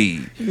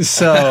JP.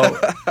 So,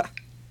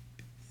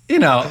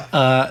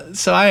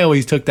 so I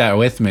always took that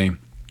with me,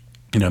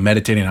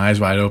 meditating eyes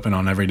wide open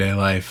on everyday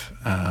life.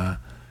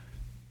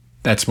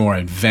 That's more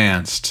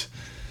advanced.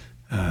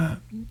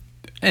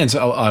 And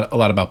so a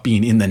lot about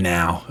being in the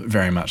now,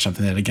 very much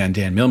something that, again,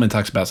 Dan Millman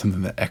talks about,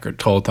 something that Eckhart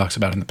Tolle talks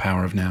about in The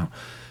Power of Now.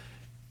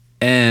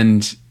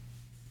 And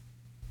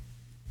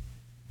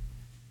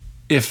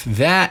if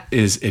that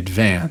is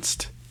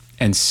advanced,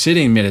 and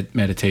sitting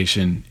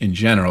meditation in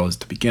general is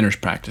the beginner's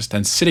practice,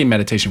 then sitting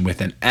meditation with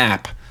an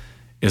app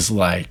is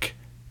like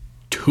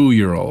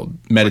 2-year-old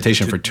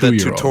meditation for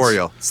 2-year-olds. The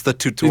tutorial. It's the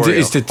tutorial.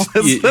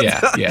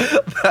 Yeah.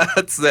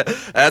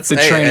 That's the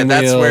training and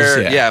that's wheels,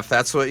 where if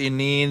that's what you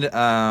need,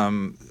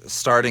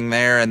 starting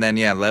there and then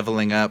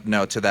leveling up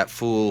to that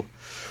full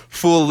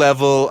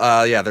level.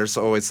 There's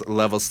always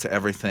levels to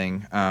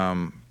everything.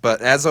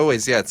 But as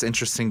always, it's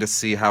interesting to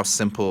see how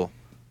simple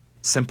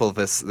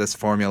this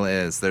formula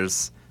is.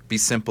 There's be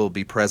simple,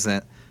 be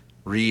present,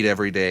 read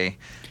every day,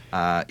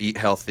 eat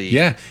healthy,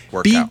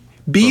 work out.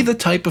 Be the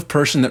type of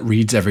person that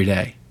reads every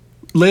day.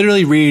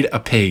 Literally read a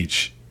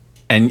page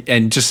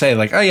and just say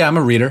like, oh yeah, I'm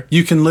a reader.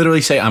 You can literally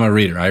say I'm a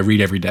reader. I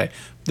read every day.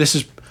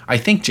 I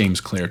think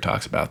James Clear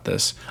talks about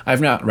this.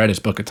 I've not read his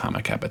book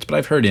Atomic Habits, but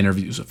I've heard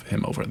interviews of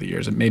him over the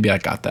years, and maybe I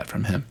got that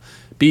from him.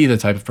 Be the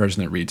type of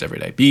person that reads every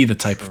day. Be the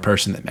type of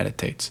person that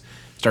meditates.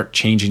 Start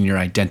changing your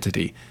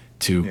identity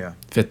to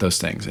fit those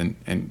things.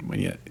 And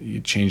when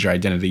you change your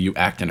identity, you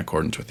act in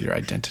accordance with your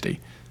identity.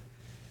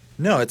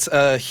 No, it's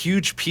a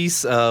huge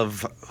piece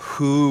of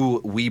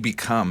who we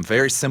become.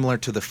 Very similar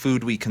to the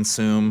food we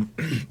consume.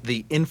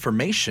 The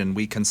information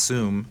we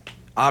consume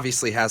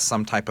obviously has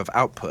some type of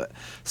output.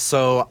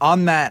 So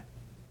on that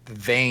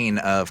vein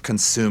of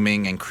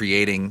consuming and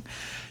creating,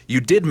 you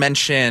did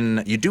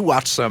mention you do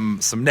watch some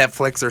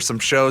Netflix or some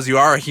shows. You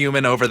are a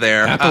human over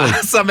there.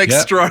 Some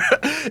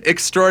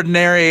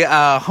extraordinary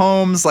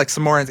homes, like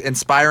some more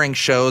inspiring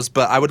shows.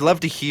 But I would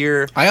love to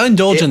hear. I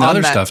indulge in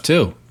other stuff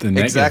too.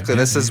 Exactly.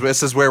 This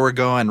is where we're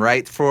going,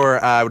 right?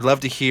 I would love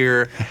to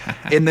hear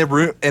in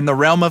the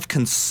realm of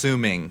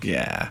consuming.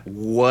 Yeah.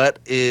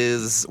 What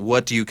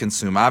do you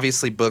consume?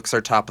 Obviously, books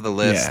are top of the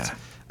list. Yeah.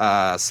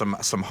 Some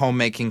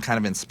homemaking kind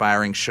of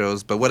inspiring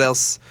shows, but what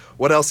else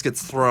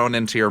gets thrown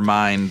into your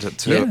mind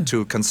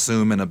to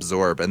consume and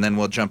absorb? And then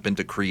we'll jump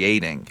into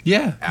creating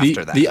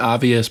after that. The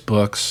obvious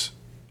books,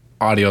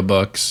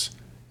 audiobooks,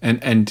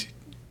 and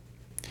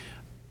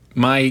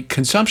my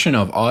consumption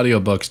of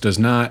audiobooks does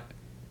not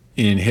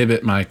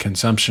inhibit my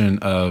consumption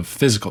of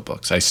physical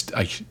books. I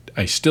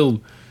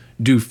still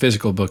do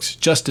physical books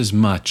just as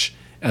much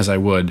as I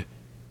would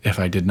if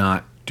I did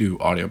not do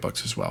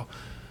audiobooks as well.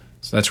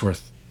 So that's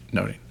worth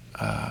noting.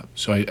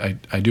 So I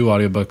do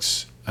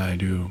audiobooks, I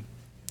do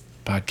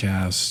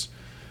podcasts,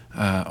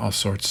 all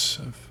sorts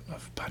of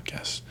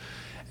podcasts,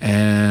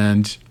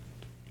 and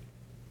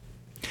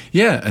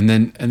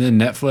then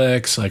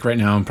Netflix. Like right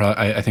now,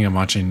 I think I'm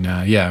watching.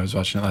 I was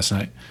watching it last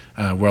night.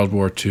 World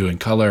War II in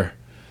color.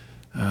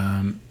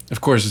 Of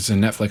course, it's a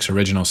Netflix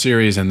original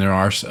series, and there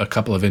are a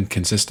couple of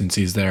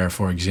inconsistencies there.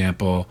 For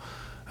example,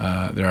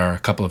 there are a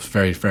couple of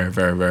very, very,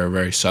 very, very,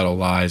 very subtle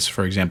lies.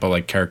 For example,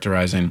 like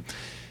characterizing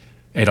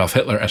Adolf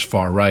Hitler as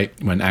far right,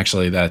 when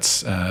actually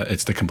it's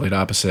the complete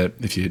opposite.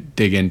 If you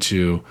dig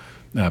into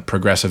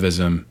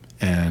progressivism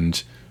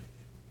and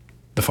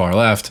the far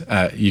left,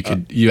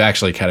 you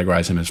actually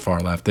categorize him as far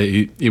left.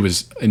 He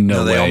was in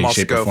no way,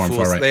 shape, or form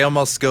far right. They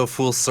almost go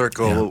full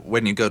circle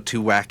when you go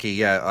too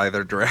wacky,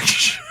 either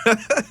direction. Right.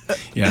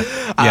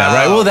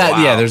 Well,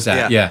 there's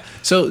that. Yeah.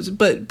 So,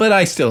 but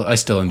I still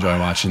enjoy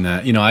watching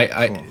that. Cool.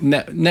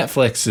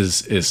 Netflix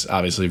is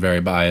obviously very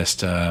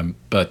biased,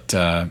 but.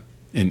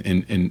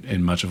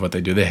 In much of what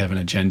they do, they have an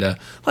agenda,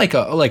 like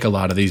a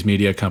lot of these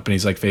media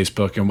companies, like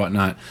Facebook and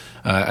whatnot.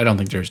 I don't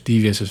think they're as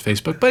devious as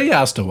Facebook, but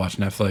I'll still watch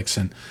Netflix,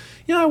 and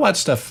I watch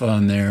stuff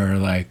on there.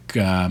 Like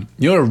what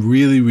a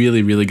really,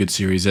 really, really good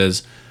series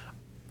is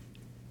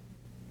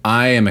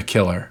I Am a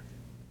Killer.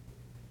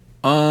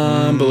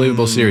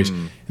 Unbelievable series,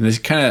 and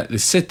they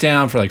sit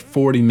down for like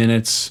 40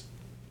 minutes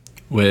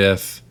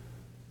with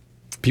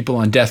people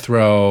on death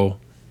row,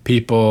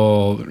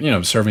 people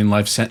serving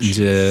life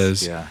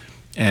sentences. Yeah.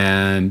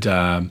 And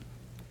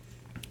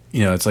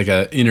it's like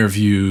a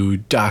interview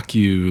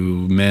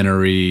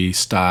documentary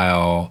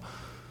style.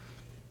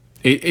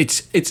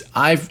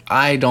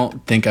 I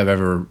don't think I've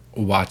ever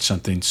watched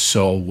something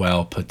so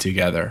well put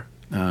together.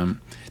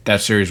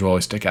 That series will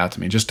always stick out to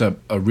me. Just a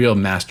real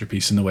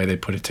masterpiece in the way they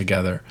put it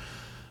together.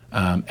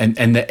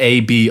 And the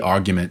A-B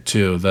argument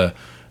too.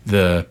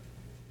 Because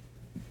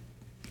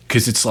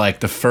it's like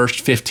the first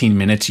 15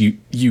 minutes,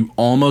 you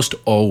almost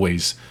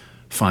always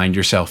find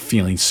yourself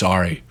feeling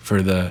sorry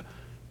for they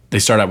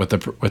start out with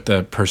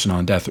the person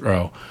on death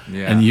row,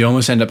 and you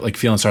almost end up like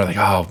feeling sorry, like,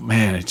 oh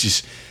man, it could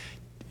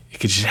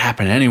just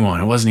happen to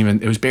anyone. It was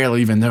barely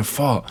even their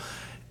fault.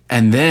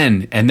 And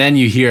then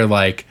you hear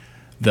like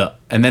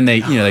and then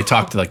they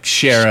talked to like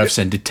sheriffs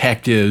and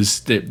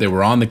detectives that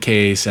were on the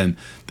case and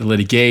the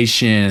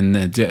litigation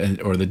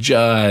or the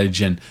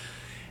judge and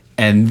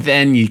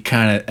then you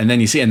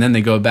see and then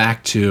they go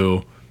back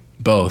to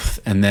both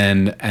and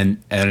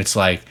it's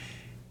like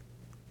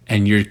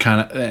and you're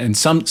kind of and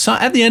some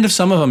at the end of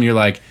some of them you're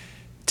like,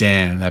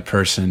 damn, that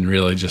person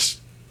really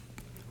just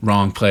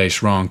wrong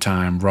place, wrong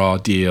time, raw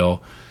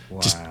deal.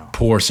 Wow. Just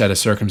poor set of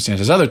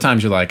circumstances. Other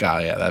times you're like, oh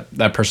yeah,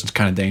 that person's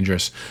kind of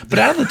dangerous. But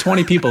out of the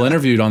 20 people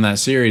interviewed on that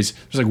series,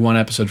 there's like one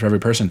episode for every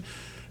person.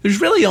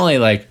 There's really only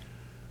like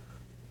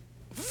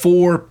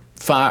 4,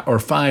 5, or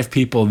 5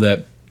 people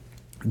that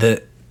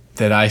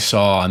I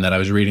saw and that I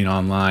was reading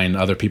online.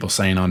 Other people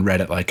saying on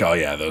Reddit like, oh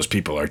yeah, those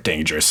people are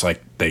dangerous.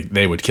 Like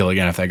they would kill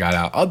again if they got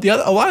out.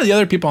 A lot of the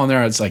other people on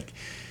there, it's like,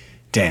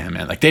 damn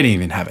man, like they didn't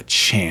even have a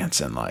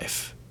chance in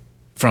life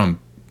from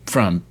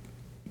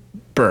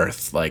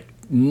birth. Like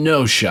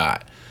no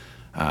shot.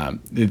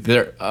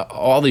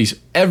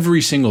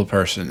 Every single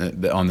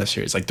person on this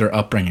series, like their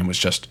upbringing was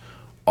just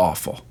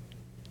awful.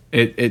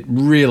 It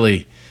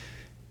really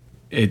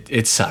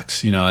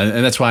sucks, and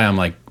that's why I'm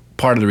like,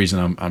 part of the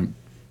reason I'm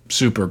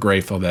super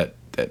grateful that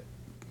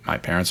my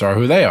parents are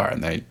who they are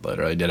and they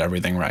literally did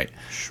everything right.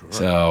 Sure.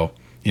 So,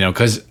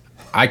 because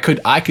I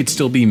could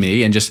still be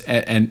me and just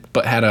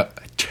but had a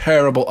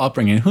terrible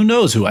upbringing. Who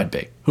knows who I'd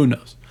be? Who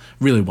knows?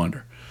 Really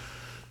wonder.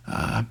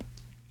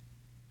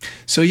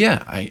 So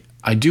yeah,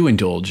 I do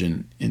indulge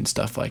in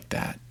stuff like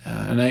that,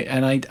 and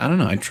I don't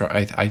know.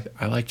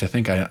 I like to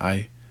think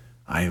I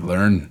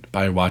learn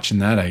by watching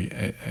that.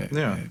 I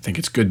think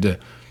it's good to.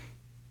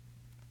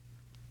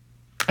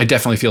 I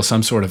definitely feel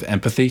some sort of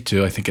empathy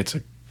too. I think it's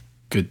a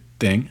good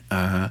thing.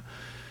 I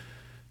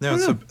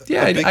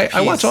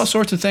watch all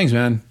sorts of things,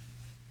 man.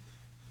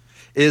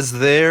 Is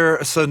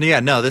there? So yeah,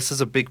 no. This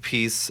is a big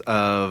piece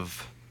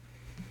of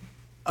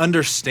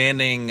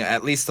understanding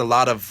at least a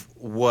lot of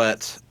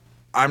what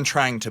I'm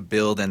trying to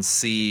build and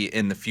see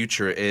in the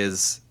future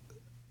is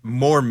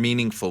more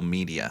meaningful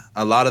media.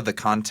 A lot of the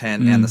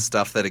content and the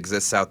stuff that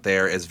exists out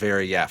there is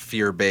very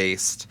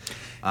fear-based.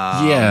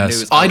 Yes,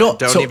 news. I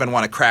don't even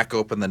want to crack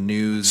open the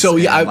news. So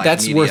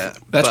that's media,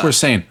 worth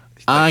saying.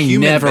 I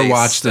never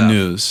watch the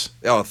news.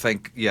 Oh,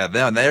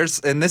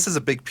 and this is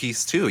a big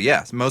piece too.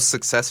 Yeah, most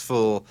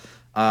successful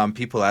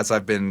people, as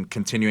I've been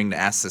continuing to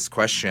ask this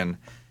question,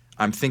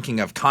 I'm thinking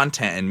of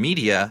content and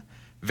media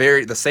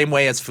the same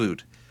way as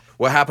food.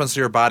 What happens to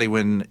your body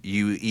when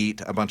you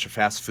eat a bunch of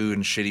fast food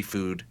and shitty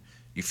food?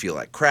 You feel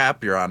like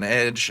crap. You're on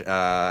edge.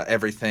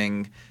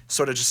 Everything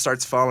sort of just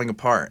starts falling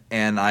apart.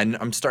 And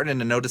I'm starting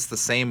to notice the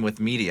same with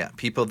media.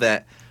 People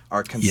that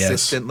are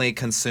consistently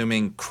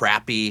consuming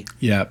crappy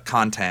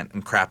content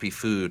and crappy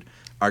food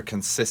are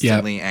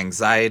consistently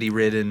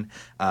anxiety-ridden,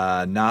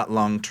 not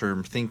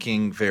long-term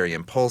thinking, very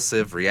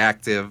impulsive,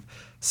 reactive.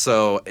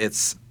 So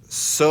it's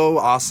so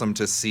awesome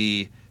to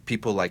see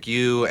people like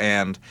you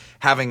and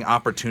having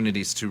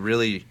opportunities to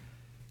really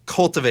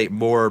cultivate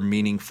more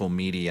meaningful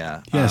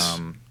media. Yes.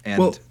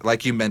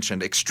 Like you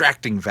mentioned,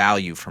 extracting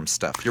value from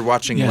stuff. You're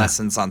watching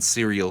lessons on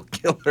serial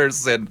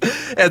killers and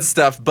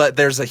stuff, but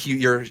there's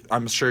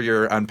I'm sure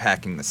you're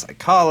unpacking the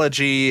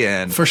psychology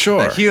and for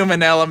sure the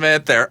human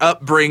element, their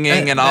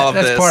upbringing, and all of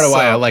this. That's part of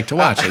why I like to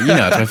watch it.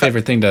 It's my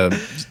favorite thing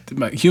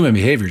human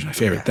behavior is my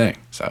favorite thing.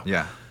 So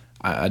yeah,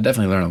 I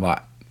definitely learn a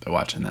lot by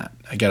watching that.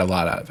 I get a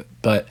lot out of it.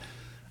 But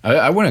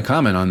I want to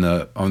comment on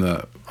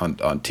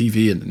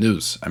TV and the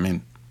news. I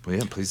mean, well,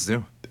 yeah, please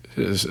do.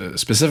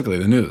 Specifically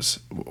the news.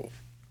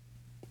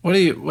 What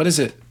is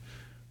it?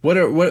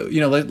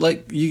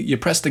 You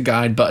press the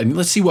guide button.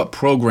 Let's see what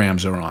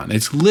programs are on.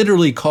 It's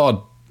literally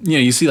called,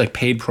 you see like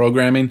paid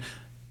programming.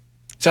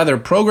 It's either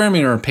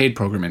programming or paid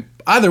programming.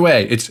 Either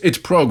way, it's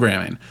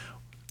programming.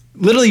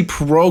 Literally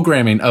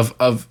programming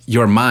of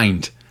your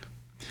mind.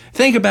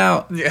 Think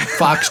about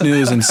Fox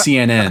News and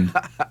CNN.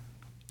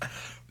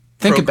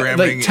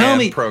 Programming. Tell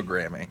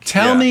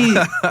me,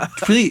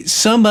 please,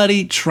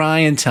 somebody try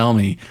and tell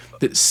me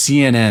that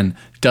CNN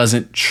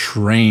doesn't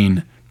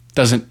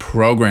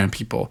program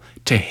people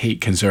to hate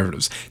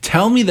conservatives.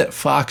 Tell me that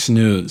Fox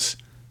News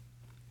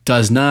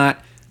does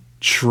not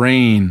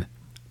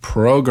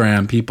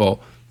program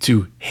people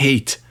to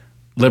hate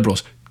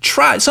liberals.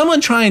 Someone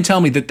try and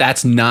tell me that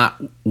that's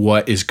not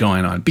what is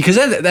going on, because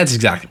that's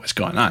exactly what's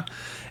going on.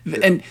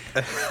 And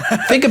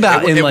think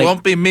about it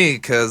won't be me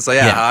because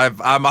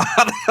I'm on.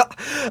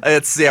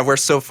 We're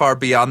so far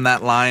beyond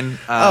that line.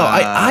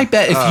 I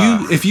bet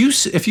if you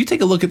take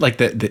a look at like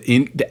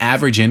the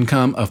average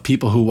income of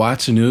people who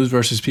watch the news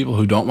versus people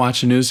who don't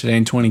watch the news today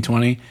in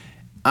 2020,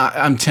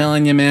 I'm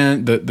telling you,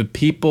 man, the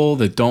people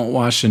that don't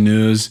watch the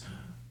news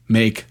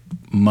make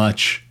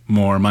much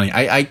more money.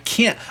 I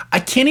can't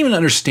even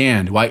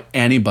understand why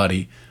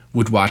anybody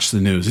would watch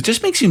the news. It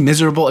just makes you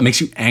miserable. It makes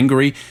you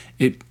angry.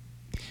 It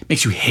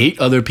makes you hate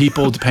other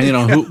people depending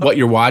on what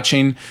you're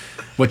watching,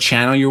 what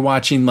channel you're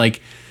watching.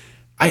 Like,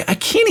 I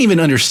can't even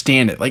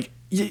understand it. Like,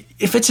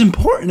 if it's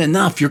important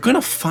enough, you're going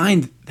to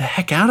find the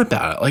heck out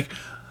about it. Like,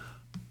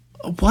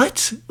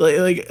 what?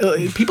 Like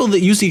people that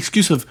use the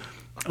excuse of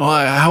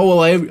Oh, how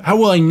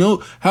will I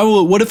know?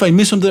 What if I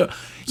miss something?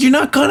 You're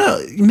not gonna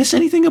miss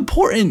anything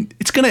important.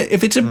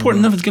 If it's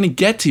important enough, it's gonna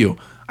get to you.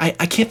 I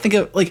can't think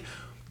of, like,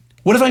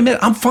 what if I miss?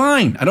 I'm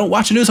fine. I don't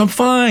watch the news. I'm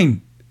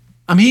fine.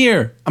 I'm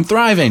here. I'm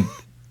thriving.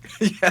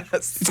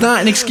 Yes. It's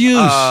not an excuse.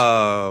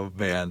 Oh,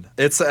 man.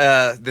 This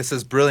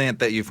is brilliant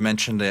that you've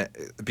mentioned it,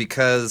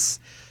 because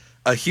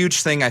a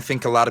huge thing I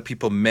think a lot of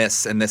people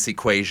miss in this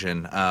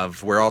equation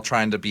of we're all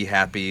trying to be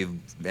happy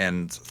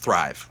and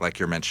thrive, like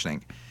you're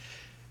mentioning.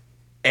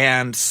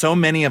 And so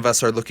many of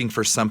us are looking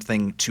for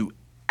something to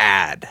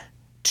add,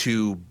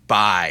 to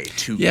buy,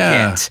 to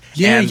get.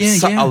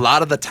 A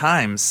lot of the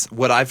times,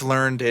 what I've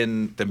learned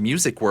in the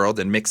music world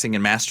and mixing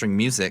and mastering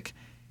music,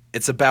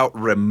 it's about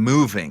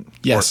removing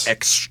or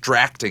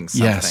extracting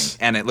something. Yes.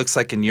 And it looks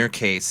like in your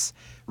case,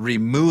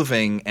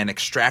 removing and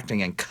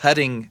extracting and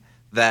cutting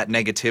that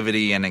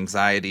negativity and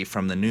anxiety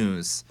from the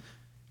news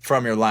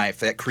from your life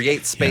that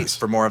creates space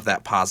for more of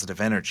that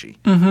positive energy.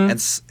 And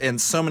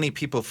so many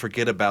people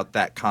forget about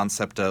that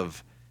concept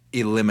of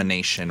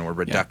elimination or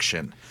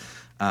reduction.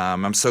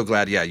 I'm so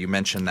glad, you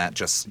mentioned that.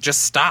 Just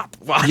stop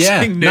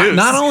watching news.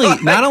 Not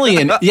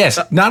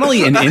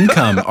only in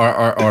income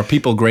are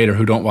people greater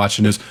who don't watch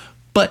the news,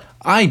 but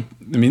I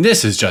mean,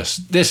 this is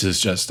just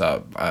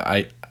a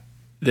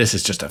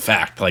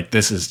fact. Like,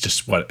 this is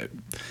just what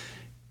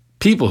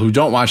people who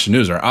don't watch the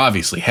news are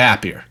obviously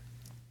happier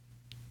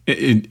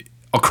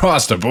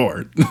across the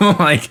board.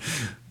 Like,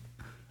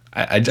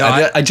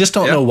 I just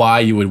don't know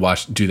why you would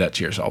do that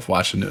to yourself.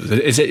 Watch the news.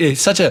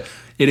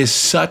 It is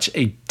such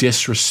a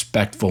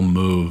disrespectful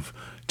move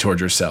toward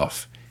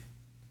yourself.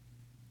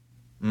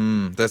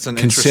 That's an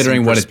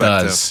considering interesting what it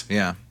perspective. does.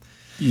 Yeah.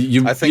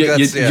 You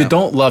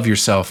don't love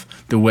yourself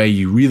the way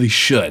you really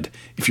should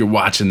if you're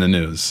watching the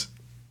news.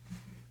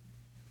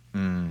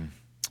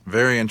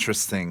 Very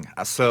interesting.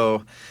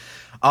 So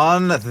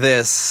on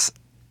this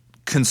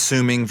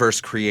consuming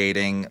versus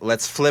creating,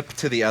 let's flip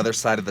to the other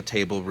side of the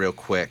table real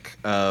quick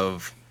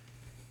of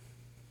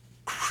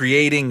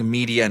creating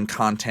media and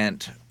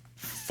content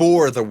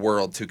for the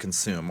world to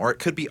consume. Or it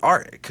could be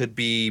art, it could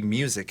be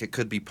music, it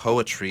could be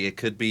poetry, it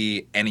could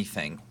be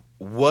anything.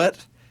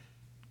 What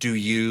do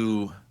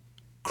you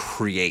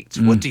create?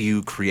 What do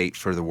you create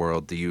for the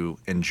world? Do you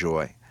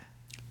enjoy?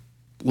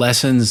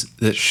 Lessons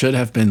that should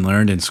have been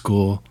learned in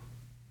school,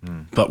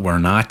 but were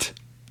not.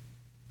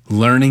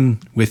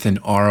 Learning with an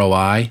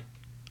ROI,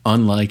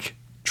 unlike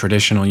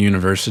traditional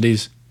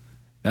universities.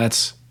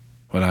 That's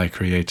what I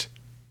create.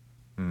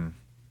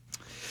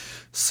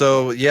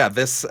 So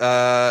this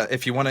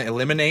if you want to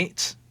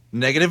eliminate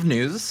negative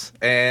news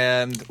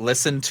and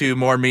listen to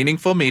more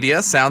meaningful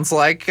media, sounds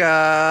like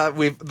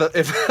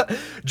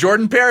if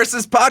Jordan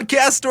Paris's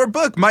podcast or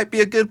book might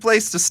be a good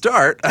place to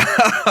start.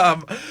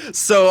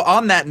 So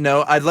on that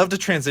note, I'd love to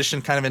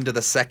transition kind of into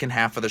the second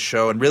half of the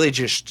show and really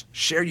just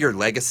share your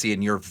legacy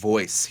and your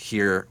voice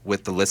here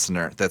with the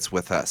listener that's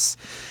with us.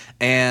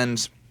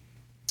 And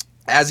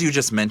as you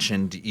just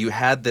mentioned, you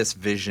had this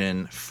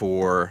vision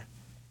for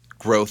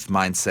Growth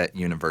Mindset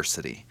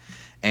University.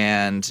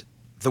 And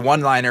the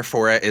one-liner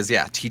for it is,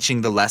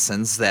 teaching the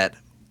lessons that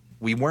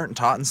we weren't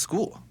taught in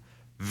school.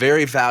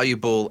 Very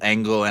valuable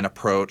angle and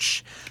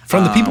approach.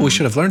 From the people we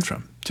should have learned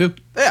from, too.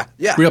 Yeah.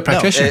 Real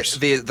practitioners.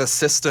 The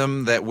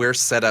system that we're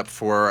set up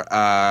for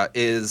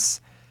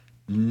is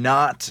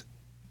not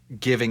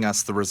giving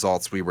us the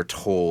results we were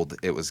told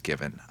it was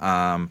given.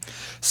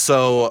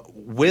 So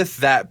with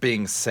that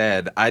being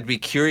said, I'd be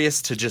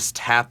curious to just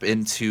tap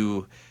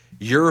into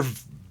your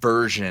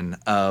version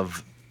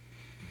of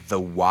the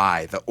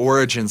why, the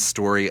origin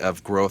story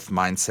of Growth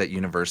Mindset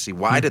University.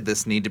 Why did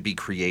this need to be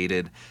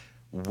created?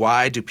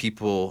 Why do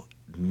people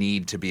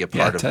need to be a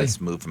part of this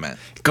movement?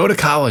 Go to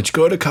college.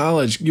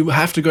 You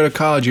have to go to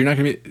college. You're not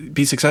going to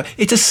be successful.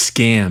 It's a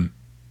scam.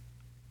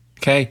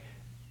 Okay?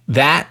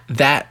 That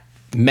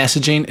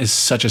messaging is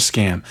such a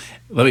scam.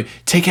 Let me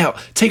take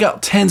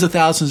out tens of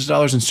thousands of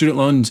dollars in student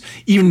loans.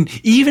 Even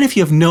if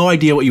you have no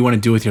idea what you want to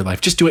do with your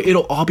life, just do it.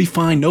 It'll all be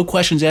fine. No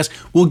questions asked.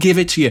 We'll give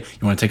it to you.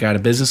 You want to take out a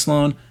business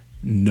loan?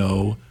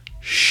 No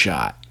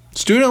shot.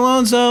 Student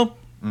loans, though,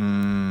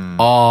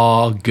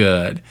 all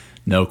good.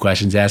 No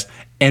questions asked.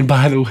 And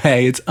by the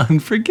way, it's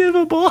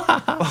unforgivable.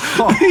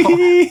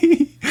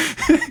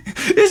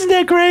 Isn't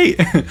that great?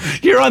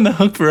 You're on the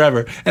hook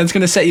forever. And it's going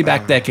to set you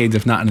back decades,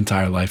 if not an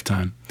entire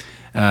lifetime.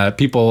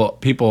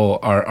 People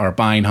are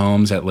buying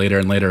homes at later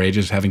and later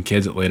ages, having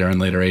kids at later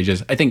and later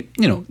ages. I think,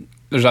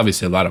 there's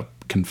obviously a lot of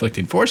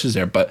conflicting forces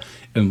there, but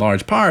in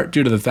large part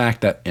due to the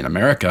fact that in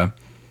America,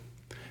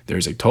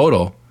 there's a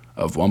total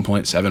of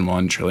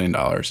 $1.71 trillion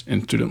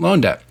in student loan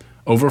debt.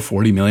 Over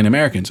 40 million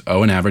Americans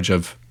owe an average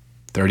of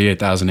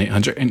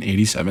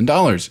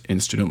 $38,887 in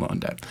student loan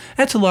debt.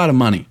 That's a lot of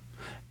money.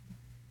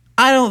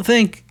 I don't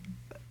think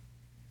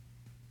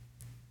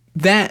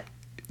that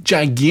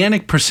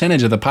gigantic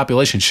percentage of the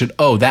population should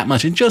owe that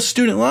much in just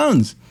student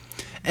loans.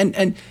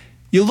 And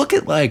you look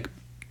at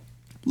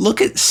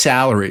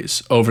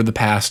salaries over the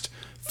past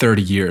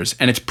 30 years,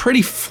 and it's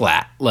pretty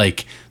flat,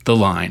 like the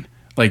line.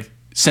 Like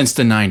since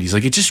the 90s.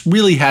 Like, it just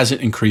really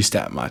hasn't increased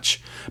that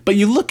much. But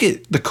you look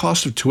at the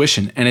cost of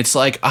tuition and it's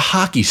like a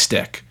hockey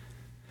stick.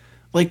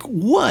 Like,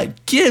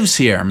 what gives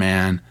here,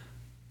 man?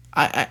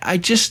 I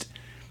just,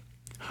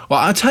 well,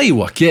 I'll tell you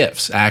what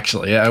gives,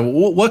 actually.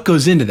 What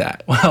goes into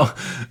that? Well,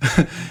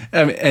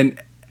 and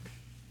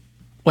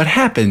what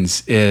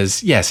happens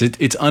is, yes,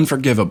 it's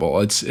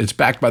unforgivable. It's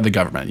backed by the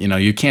government. You know,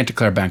 you can't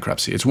declare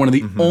bankruptcy. It's one of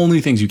the only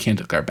things you can't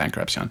declare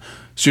bankruptcy on,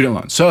 student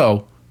loans.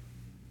 So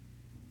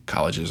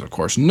colleges, of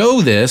course,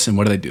 know this, and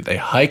what do? They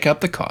hike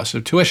up the cost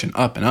of tuition,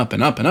 up and up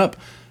and up and up.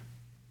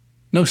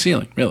 No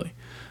ceiling, really.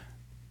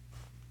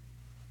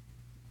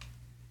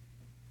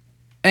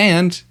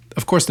 And,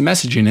 of course, the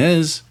messaging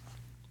is,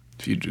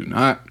 if you do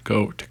not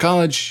go to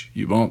college,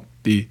 you won't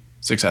be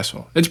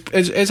successful.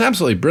 It's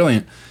absolutely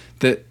brilliant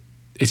that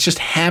it's just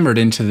hammered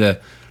into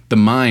the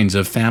minds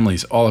of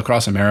families all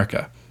across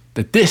America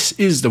that this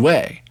is the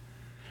way,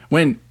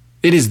 when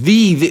it is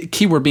the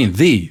keyword being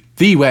the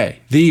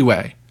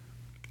way.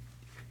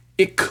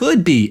 It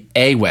could be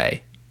a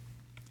way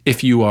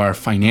if you are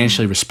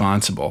financially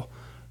responsible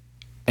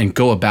and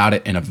go about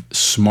it in a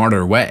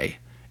smarter way,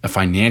 a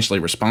financially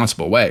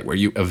responsible way where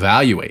you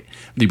evaluate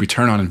the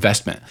return on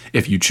investment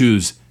if you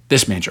choose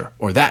this major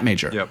or that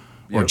major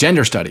or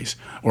gender studies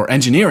or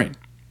engineering.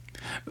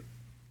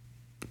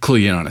 Clue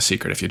you in on a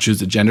secret. If you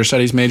choose the gender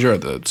studies major or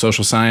the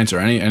social science or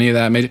any of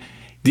that major,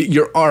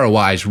 your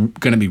ROI is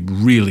going to be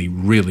really,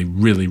 really,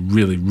 really,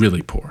 really,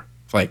 really poor.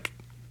 Like,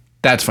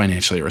 that's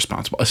financially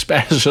irresponsible,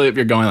 especially if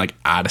you're going like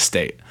out of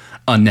state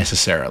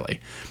unnecessarily.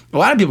 A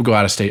lot of people go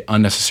out of state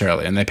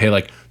unnecessarily and they pay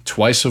like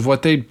twice of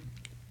what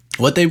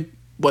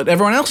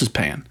everyone else is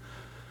paying.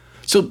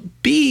 So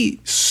be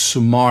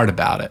smart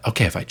about it.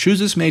 Okay, if I choose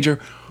this major,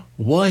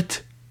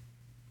 what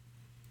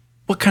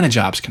kind of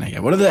jobs can I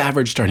get? What are the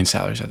average starting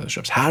salaries at those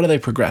jobs? How do they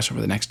progress over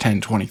the next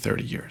 10, 20,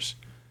 30 years?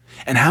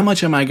 And how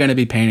much am I going to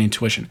be paying in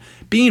tuition?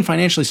 Being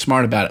financially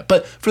smart about it.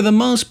 But for the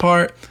most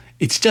part,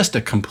 it's just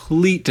a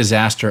complete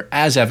disaster,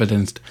 as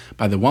evidenced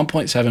by the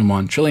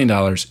 $1.71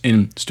 trillion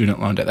in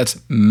student loan debt.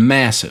 That's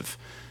massive.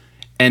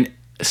 And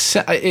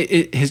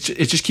it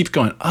just keeps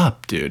going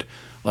up, dude.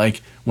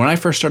 Like, when I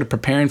first started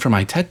preparing for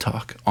my TED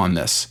Talk on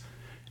this,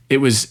 it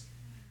was,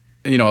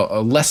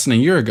 less than a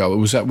year ago, it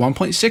was at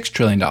 $1.6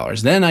 trillion.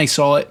 Then I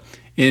saw it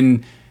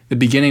in the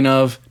beginning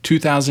of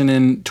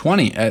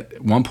 2020 at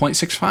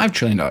 $1.65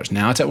 trillion.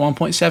 Now it's at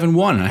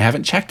 1.71, and I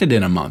haven't checked it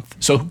in a month.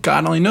 So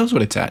God only knows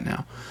what it's at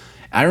now.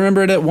 I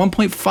remember it at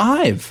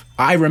 1.5.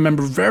 I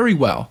remember very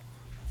well.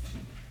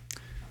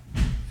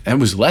 It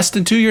was less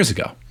than 2 years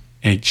ago.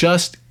 And it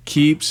just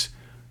keeps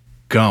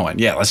going.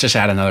 Yeah, let's just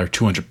add another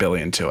 200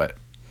 billion to it.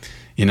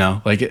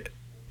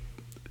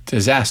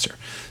 Disaster.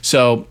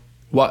 So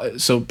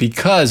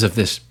because of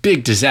this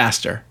big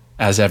disaster,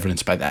 as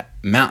evidenced by that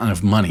mountain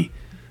of money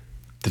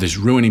that is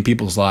ruining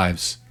people's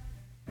lives,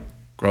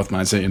 Growth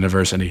Mindset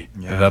University,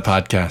 the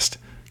podcast,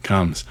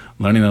 comes.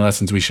 Learning the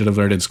lessons we should have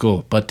learned in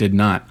school, but did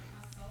not.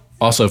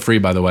 Also free,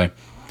 by the way.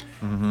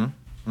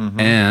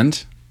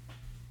 And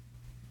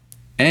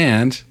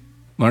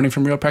learning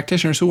from real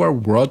practitioners who are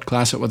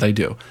world-class at what they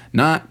do.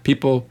 Not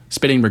people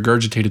spitting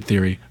regurgitated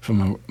theory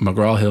from a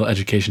McGraw-Hill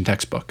education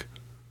textbook.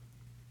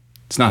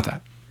 It's not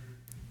that.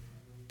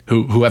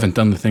 Who haven't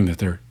done the thing that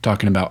they're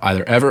talking about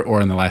either ever or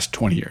in the last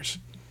 20 years.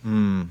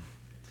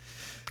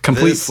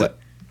 Complete flip.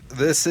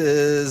 This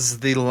is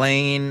the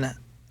lane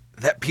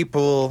that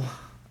people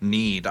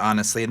need,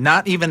 honestly.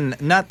 Not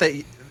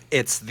that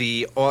it's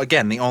the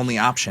only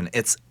option.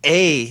 It's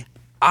a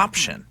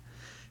option.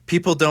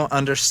 People don't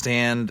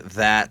understand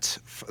that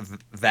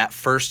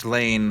first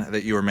lane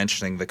that you were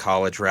mentioning, the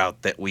college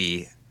route that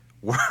we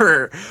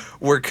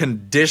were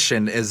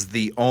conditioned is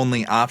the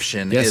only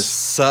option, is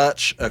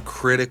such a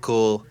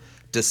critical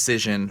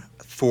decision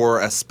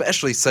for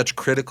especially such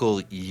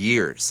critical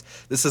years.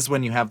 This is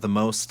when you have the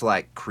most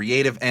like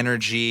creative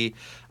energy,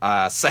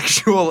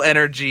 sexual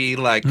energy,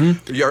 like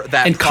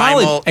that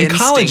primal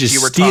instinct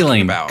you were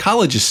talking about.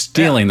 College is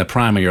stealing the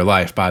prime of your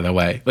life, by the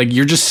way. Like,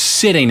 you're just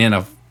sitting in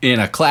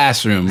a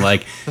classroom,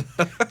 like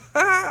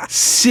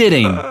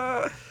sitting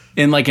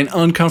in like an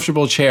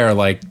uncomfortable chair,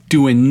 like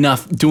doing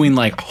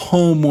like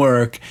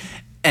homework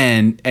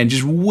and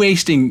just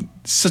wasting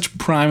such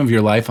prime of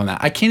your life on that.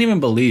 I can't even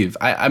believe.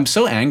 I'm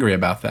so angry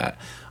about that,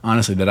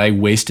 honestly, that I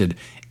wasted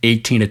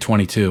 18 to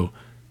 22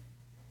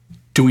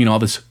 doing all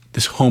this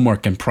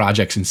homework and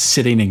projects and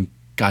sitting in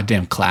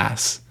goddamn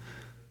class.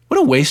 What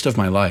a waste of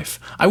my life.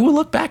 I will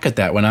look back at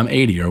that when I'm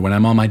 80 or when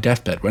I'm on my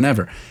deathbed,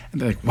 whenever, and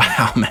be like,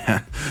 wow,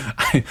 man,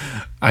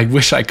 I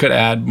wish I could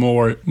add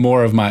more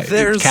of my,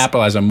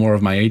 capitalize on more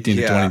of my 18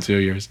 to 22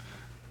 years.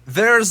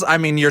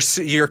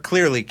 You're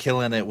clearly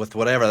killing it with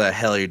whatever the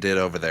hell you did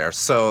over there.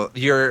 So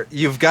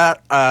you've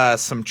got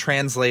some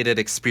translated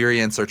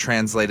experience or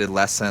translated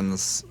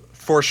lessons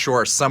for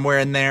sure somewhere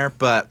in there,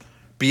 but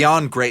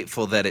beyond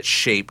grateful that it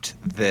shaped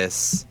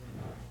this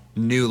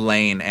new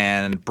lane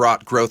and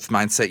brought Growth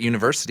Mindset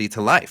University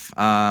to life.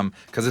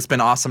 Because it's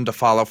been awesome to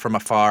follow from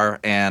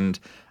afar, and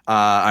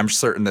I'm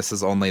certain this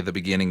is only the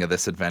beginning of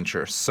this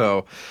adventure.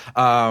 So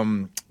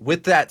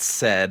with that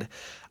said,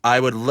 I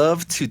would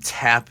love to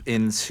tap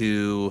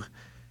into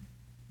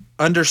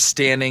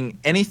understanding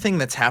anything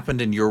that's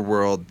happened in your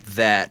world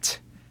that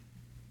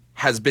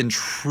has been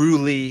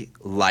truly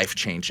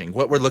life-changing.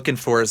 What we're looking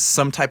for is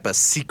some type of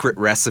secret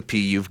recipe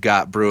you've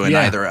got brewing,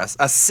 either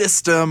a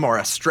system or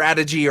a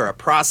strategy or a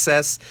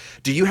process.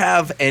 Do you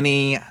have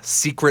any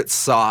secret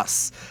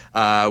sauce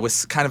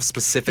with kind of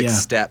specific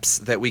steps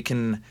that we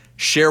can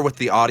share with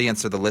the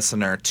audience or the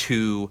listener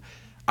to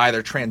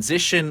either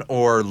transition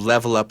or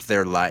level up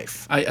their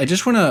life? I'm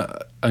just going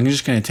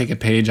to take a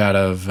page out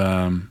of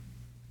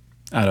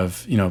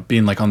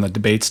being like on the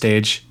debate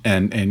stage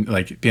and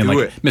like being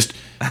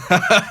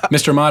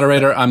Mr.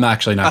 Moderator, I'm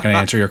actually not going to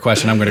answer your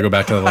question. I'm going to go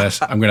back to the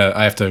list.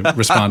 I have to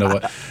respond to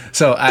what.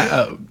 So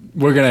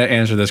we're going to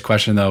answer this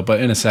question though, but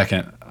in a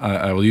second,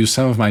 I will use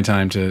some of my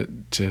time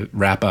to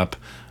wrap up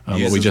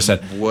what we just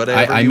said.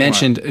 I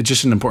mentioned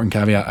just an important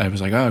caveat. I was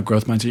like,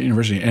 Growth Mindset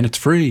University, and it's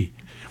free.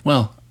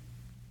 Well,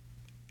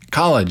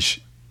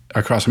 college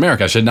across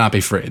America should not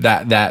be free.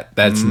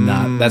 That's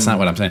not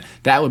what I'm saying.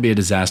 That would be a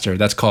disaster.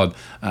 That's called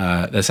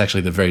that's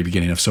actually the very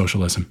beginning of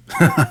socialism,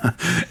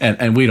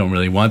 and we don't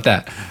really want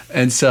that.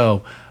 And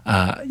so,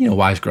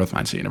 why is Growth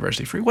Mindset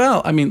University free?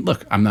 Well, I mean,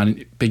 look, I'm not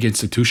a big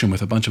institution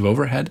with a bunch of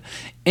overhead,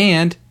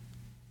 and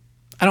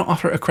I don't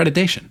offer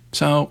accreditation.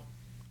 So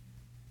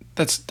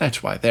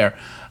that's why there.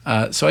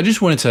 So I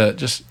just wanted to,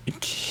 just in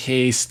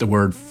case the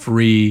word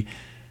free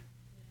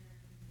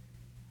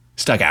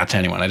stuck out to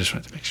anyone, I just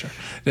wanted to make sure.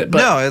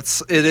 No,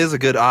 it is a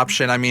good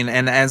option. I mean,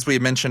 and as we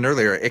mentioned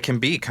earlier, it can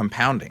be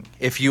compounding.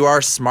 If you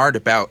are smart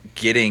about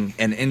getting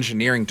an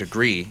engineering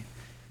degree,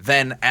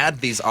 then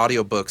add these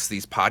audiobooks,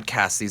 these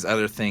podcasts, these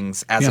other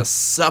things as a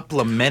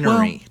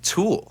supplementary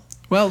tool.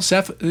 Well,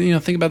 Seth,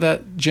 think about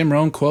that Jim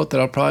Rohn quote that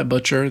I'll probably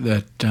butcher,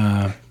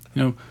 that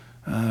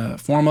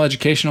formal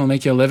education will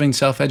make you a living,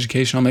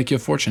 self-education will make you a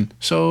fortune.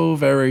 So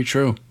very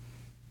true.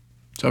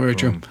 So very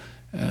true.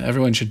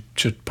 Everyone should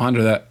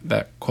ponder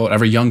that quote.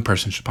 Every young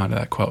person should ponder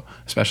that quote,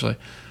 especially.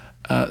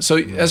 So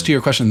as to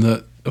your question,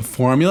 the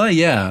formula,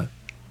 yeah.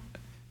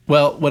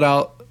 Well, what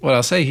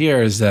I'll say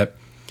here is that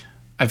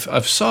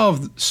I've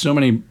solved so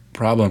many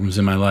problems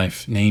in my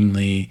life,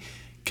 namely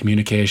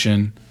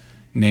communication,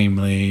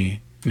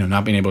 namely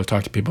not being able to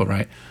talk to people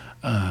right,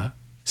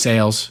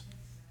 sales,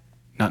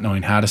 not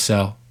knowing how to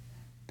sell,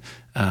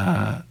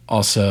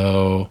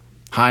 also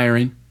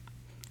hiring.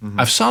 Mm-hmm.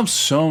 I've solved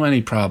so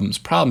many problems,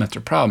 problem after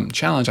problem,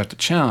 challenge after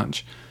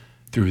challenge,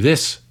 through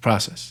this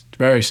process. It's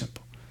very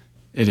simple.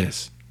 It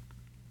is.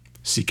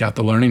 Seek out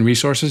the learning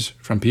resources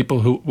from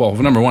people who, well,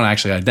 number one,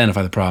 actually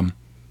identify the problem.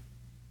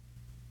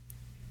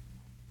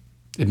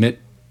 Admit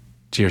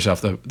to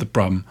yourself the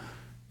problem.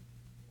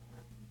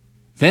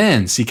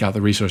 Then seek out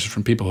the resources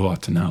from people who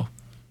ought to know.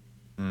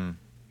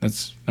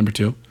 That's number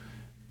two.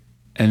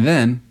 And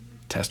then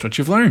test what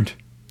you've learned.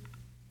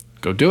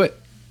 Go do it.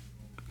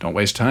 Don't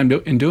waste time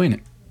in doing it.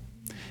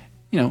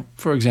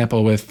 For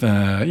example, with,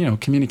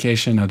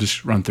 communication, I'll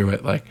just run through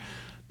it. Like,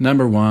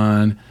 number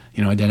one,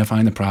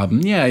 identifying the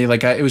problem. Yeah,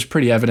 it was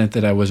pretty evident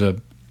that I was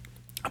a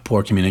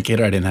poor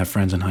communicator. I didn't have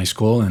friends in high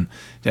school. And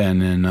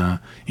then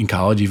in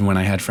college, even when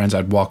I had friends,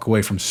 I'd walk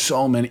away from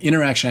so many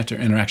interaction after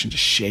interaction,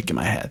 just shaking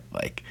my head.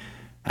 Like,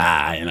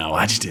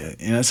 why'd you do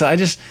it? So I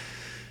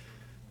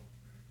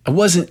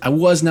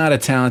was not a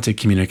talented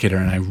communicator,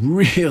 and I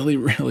really,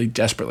 really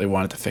desperately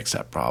wanted to fix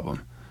that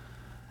problem.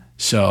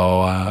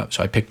 So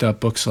I picked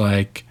up books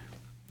like,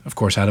 of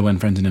course, How to Win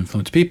Friends and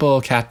Influence People,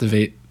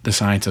 Captivate the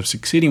Science of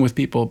Succeeding with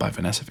People by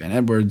Vanessa Van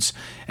Edwards,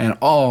 and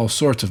all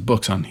sorts of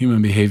books on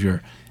human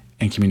behavior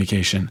and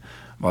communication,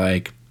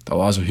 like The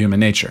Laws of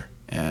Human Nature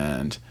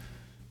and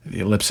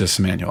The Ellipsis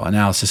Manual,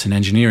 Analysis and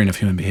Engineering of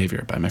Human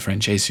Behavior by my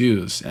friend Chase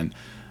Hughes, and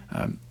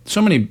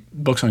so many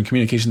books on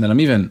communication that I'm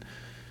even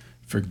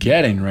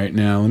forgetting right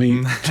now. Let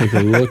me take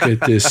a look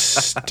at this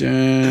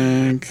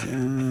stack.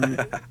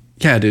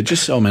 Yeah, dude,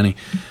 just so many.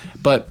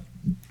 But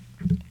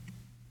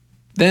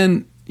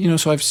then,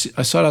 so I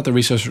sought out the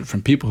resources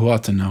from people who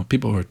ought to know,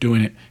 people who are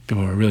doing it,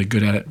 people who are really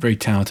good at it, very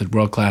talented,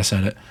 world-class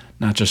at it,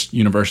 not just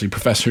university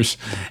professors,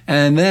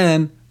 and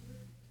then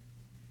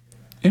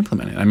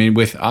implement it. I mean,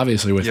 with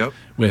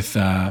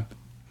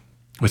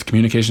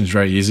communication, it's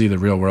very easy. The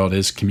real world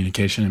is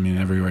communication. I mean,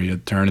 everywhere you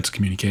turn, it's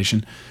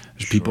communication.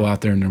 There's people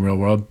out there in the real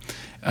world.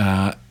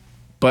 But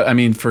I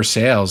mean, for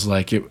sales,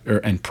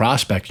 and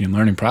prospecting and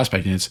learning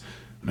prospecting, it's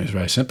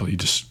very simple. You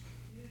just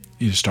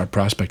start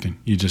prospecting.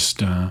 You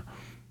just, I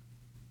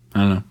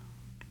don't know.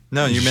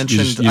 No, you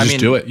mentioned.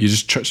 Do it. You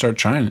just start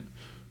trying it.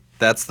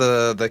 That's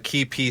the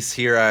key piece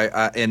here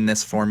in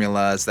this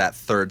formula is that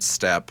third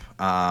step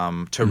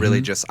to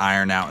really just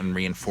iron out and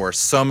reinforce.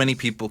 So many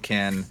people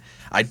can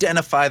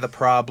identify the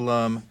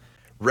problem,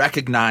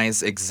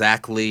 recognize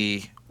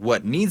exactly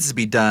what needs to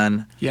be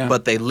done,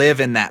 but they live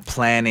in that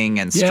planning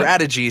and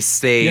strategy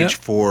stage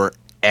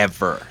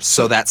forever.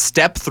 So that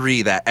step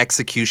 3, that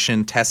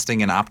execution,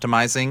 testing, and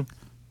optimizing,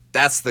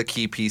 that's the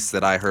key piece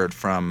that I heard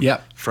from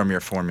your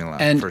formula,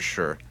 and for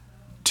sure.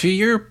 To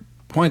your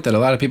point that a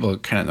lot of people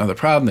kind of know the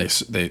problem.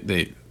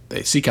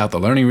 They seek out the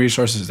learning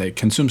resources. They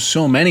consume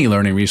so many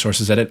learning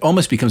resources that it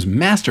almost becomes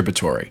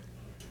masturbatory.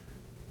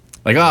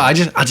 Like, I'll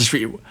just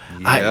read. Yep.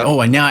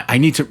 I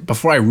need to,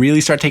 before I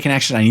really start taking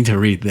action, I need to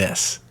read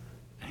this.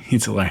 I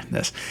need to learn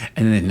this.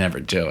 And then they never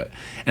do it.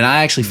 And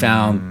I actually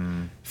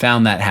found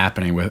that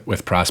happening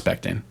with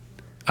prospecting.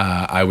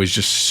 I was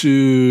just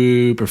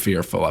super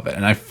fearful of it.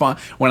 And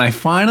when I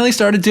finally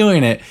started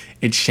doing it,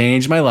 it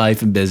changed my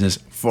life and business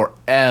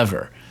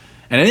forever.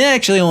 And it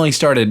actually only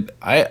started,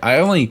 I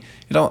only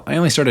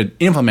started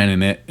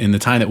implementing it in the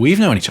time that we've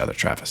known each other,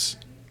 Travis.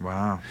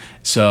 Wow.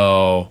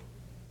 So,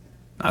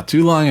 not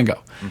too long ago.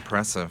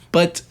 Impressive.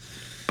 But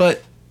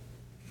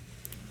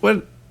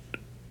what,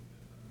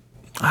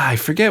 I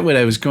forget what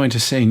I was going to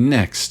say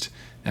next.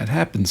 That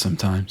happens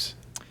sometimes.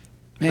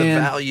 Man.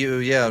 The value,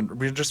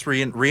 we're just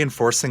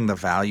reinforcing the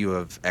value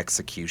of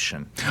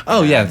execution.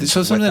 Oh, yeah.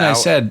 So something I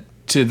said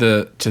to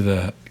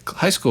the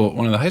high school,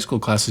 one of the high school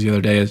classes the other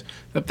day is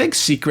the big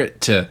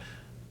secret to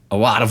a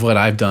lot of what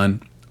I've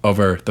done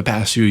over the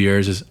past few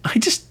years is I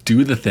just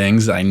do the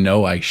things that I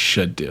know I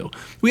should do.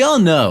 We all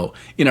know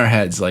in our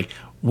heads, like,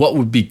 what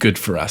would be good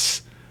for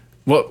us.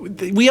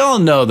 We all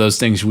know those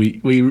things we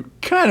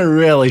kind of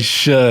really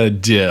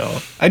should do.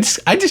 I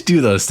just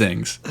do those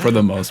things for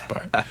the most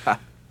part.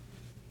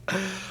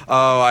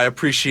 Oh, I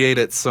appreciate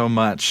it so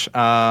much.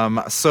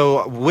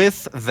 So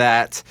with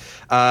that,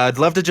 I'd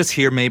love to just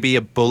hear maybe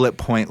a bullet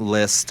point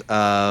list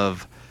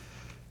of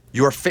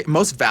your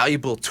most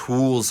valuable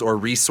tools or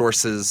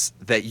resources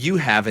that you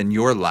have in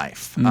your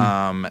life.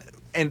 And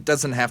it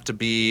doesn't have to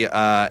be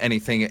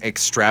anything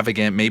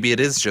extravagant. Maybe it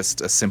is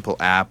just a simple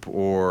app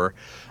or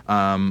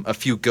a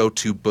few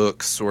go-to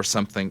books or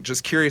something.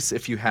 Just curious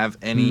if you have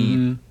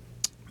any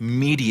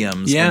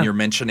mediums when you're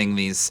mentioning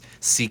these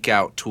seek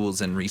out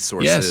tools and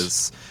resources.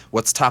 Yes.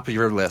 What's top of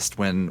your list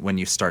when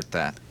you start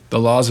that? The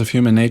Laws of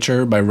Human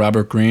Nature by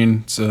Robert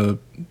Greene. It's a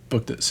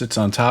book that sits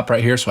on top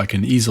right here so I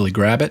can easily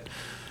grab it.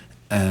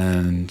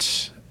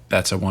 And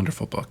that's a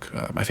wonderful book,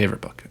 my favorite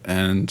book.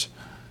 And,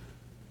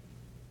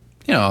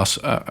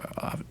 also,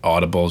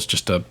 Audible is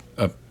just a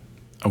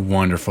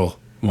wonderful,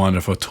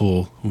 wonderful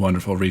tool,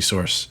 wonderful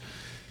resource.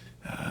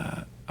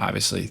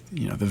 Obviously,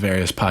 the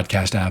various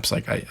podcast apps,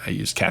 like I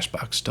use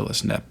Cashbox to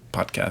listen to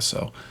podcasts,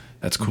 so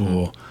that's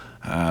cool.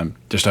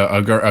 Just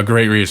a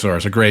great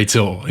resource, a great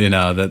tool,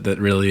 that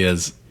really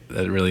is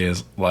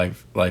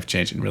life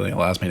changing. Really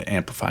allows me to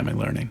amplify my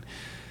learning,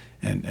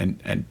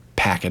 and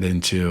pack it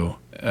into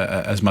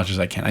as much as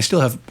I can. I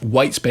still have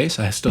white space.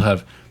 I still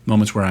have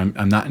moments where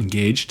I'm not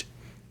engaged,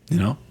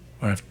 where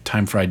I have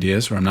time for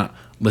ideas, where I'm not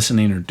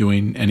listening or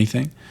doing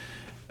anything.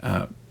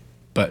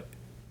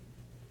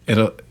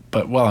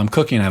 But while I'm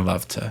cooking, I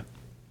love to,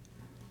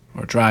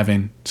 or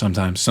driving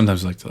sometimes I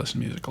like to listen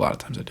to music. A lot of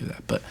times I do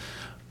that. But,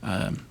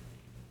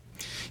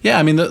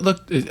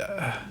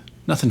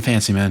 nothing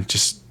fancy, man.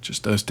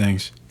 Just those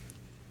things.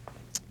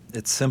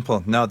 It's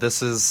simple. No,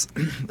 this is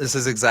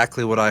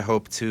exactly what I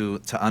hope to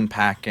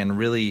unpack and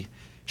really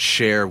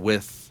share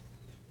with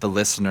the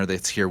listener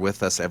that's here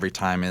with us every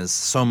time. Is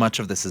so much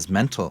of this is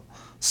mental.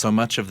 So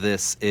much of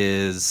this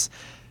is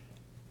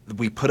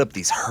we put up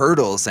these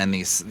hurdles and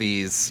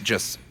these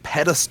just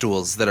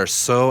pedestals that are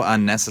so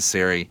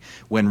unnecessary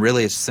when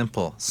really it's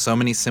simple. So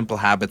many simple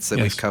habits that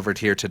we've covered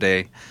here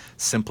today,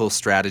 simple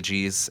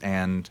strategies,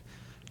 and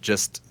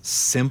just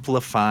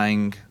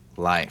simplifying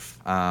life.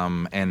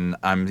 And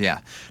I'm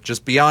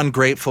just beyond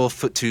grateful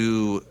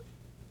to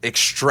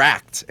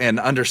extract and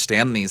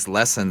understand these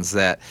lessons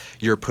that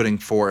you're putting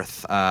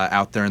forth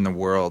out there in the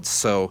world.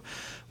 So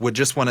would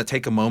just want to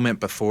take a moment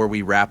before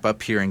we wrap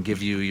up here and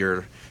give you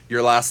your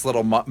last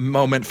little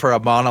moment for a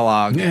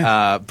monologue,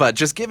 but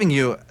just giving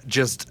you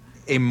just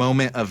a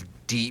moment of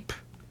deep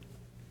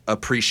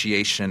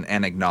appreciation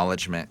and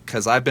acknowledgement,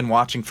 because I've been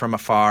watching from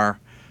afar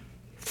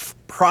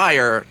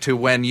prior to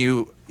when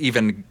you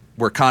even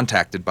were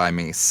contacted by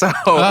me. So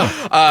cool.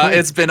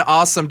 It's been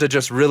awesome to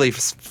just really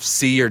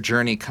see your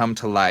journey come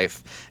to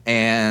life.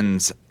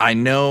 And I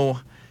know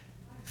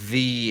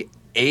the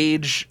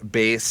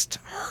age-based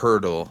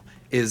hurdle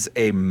is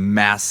a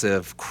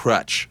massive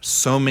crutch.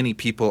 So many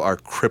people are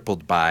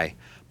crippled by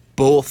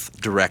both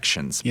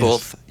directions,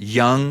 both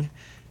young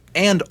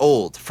and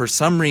old. For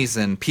some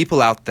reason,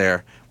 people out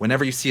there,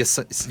 whenever you see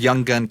a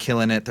young gun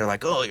killing it, they're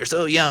like, oh, you're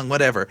so young,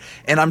 whatever.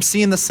 And I'm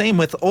seeing the same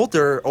with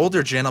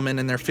older gentlemen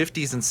in their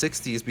 50s and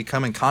 60s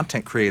becoming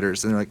content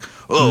creators. And they're like,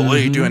 oh, what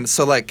are you doing?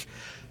 So, like,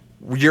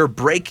 you're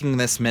breaking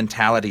this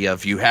mentality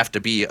of you have to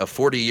be a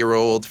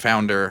 40-year-old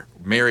founder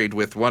married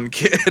with one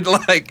kid,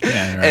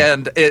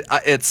 and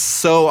it's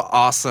so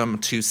awesome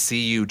to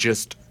see you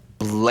just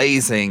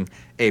blazing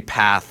a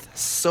path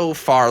so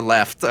far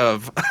left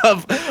of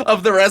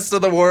the rest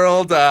of the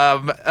world,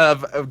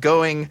 of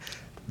going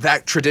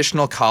that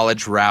traditional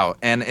college route,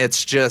 and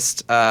it's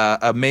just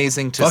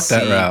amazing to see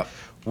that route.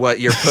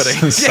 What you're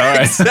putting. Sorry.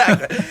 Yeah,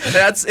 exactly.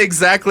 That's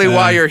exactly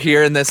why you're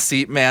here in this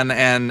seat, man.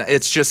 And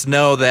it's just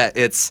know that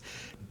it's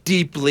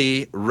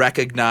deeply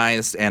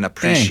recognized and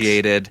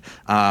appreciated.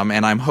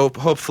 And I'm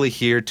hopefully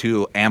here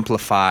to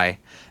amplify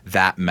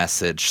that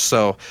message.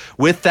 So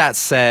with that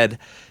said,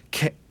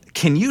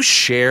 can you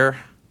share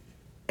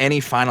any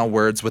final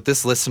words with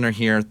this listener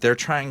here? They're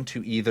trying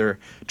to either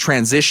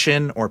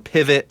transition or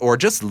pivot or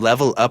just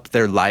level up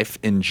their life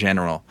in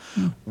general.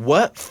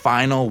 What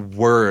final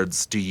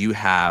words do you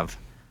have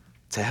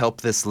to help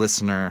this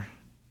listener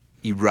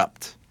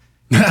erupt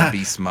into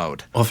beast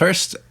mode? Well,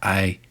 first,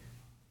 I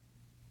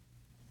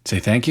say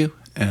thank you.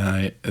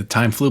 The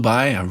time flew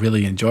by. I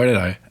really enjoyed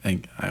it.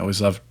 I always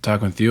love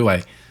talking with you.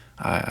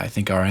 I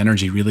think our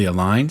energy really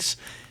aligns,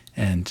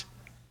 and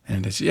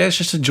it's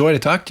just a joy to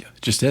talk to you.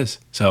 It just is.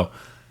 So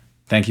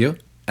thank you.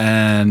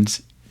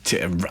 And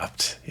to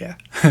erupt,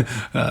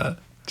 to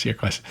your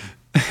question.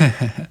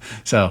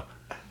 So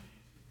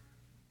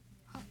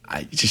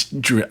I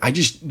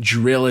just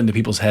drill into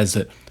people's heads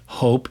that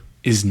hope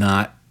is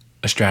not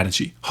a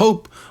strategy.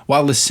 Hope,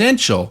 while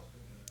essential,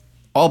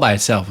 all by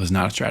itself is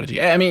not a strategy.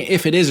 I mean,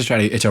 if it is a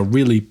strategy, it's a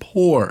really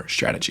poor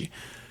strategy.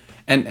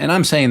 And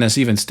I'm saying this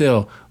even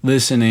still,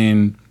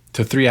 listening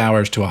to 3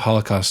 hours to a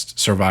Holocaust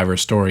survivor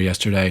story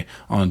yesterday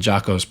on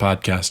Jocko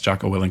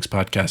Willink's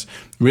podcast.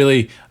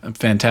 Really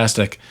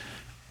fantastic.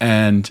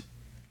 And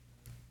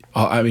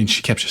I mean,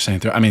 she kept just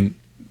saying,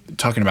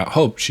 talking about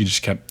hope. She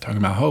just kept talking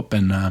about hope.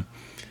 And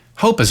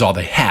hope is all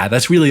they had.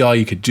 That's really all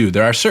you could do.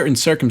 There are certain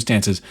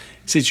circumstances,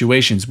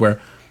 situations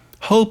where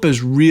hope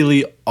is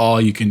really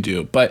all you can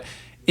do. But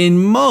in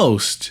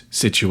most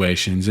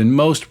situations, in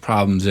most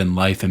problems in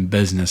life and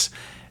business,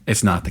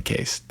 it's not the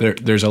case.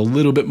 There's a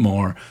little bit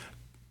more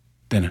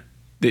that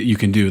you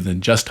can do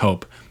than just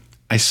hope.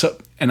 I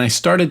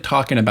started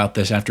talking about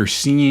this after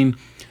seeing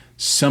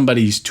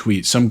somebody's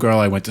tweet, some girl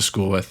I went to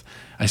school with.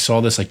 I saw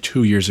this like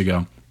 2 years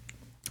ago,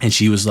 and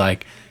she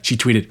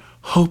tweeted,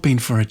 "Hoping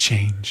for a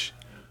change."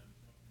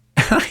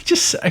 And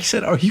I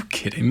said, "Are you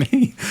kidding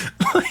me?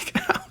 Like,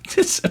 how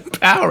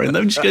disempowering.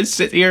 I'm just going to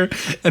sit here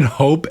and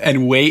hope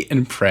and wait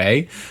and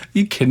pray. Are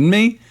you kidding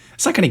me?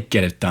 It's not going to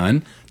get it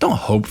done. Don't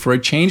hope for a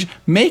change.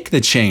 Make the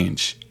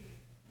change."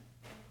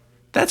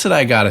 That's what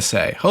I got to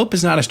say. Hope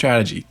is not a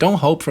strategy. Don't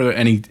hope for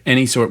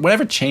any sort,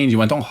 whatever change you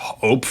want, don't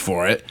hope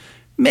for it.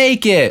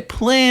 Make it.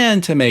 Plan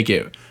to make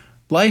it.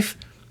 Life,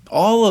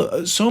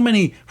 so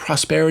many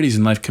prosperities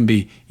in life can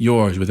be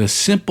yours with a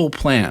simple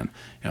plan.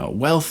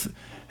 Wealth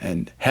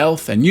and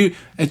health. And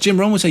as Jim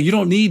Rohn would say, you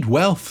don't need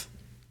wealth.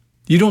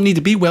 You don't need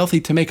to be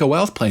wealthy to make a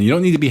wealth plan. You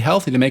don't need to be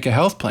healthy to make a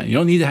health plan. You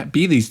don't need to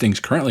be these things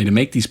currently to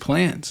make these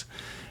plans.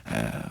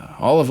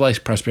 All of life's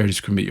prosperities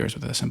can be yours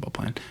with a simple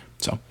plan.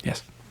 So,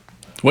 yes.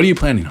 What are you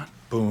planning on?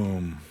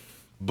 Boom.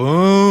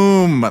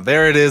 Boom.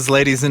 There it is,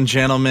 ladies and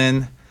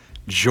gentlemen.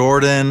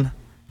 Jordan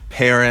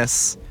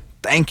Paris,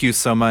 thank you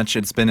so much.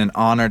 It's been an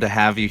honor to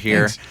have you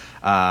here.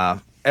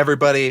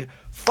 Everybody,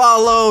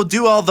 follow,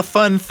 do all the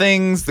fun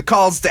things, the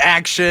calls to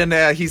action.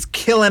 He's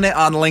killing it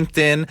on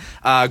LinkedIn.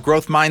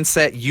 Growth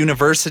Mindset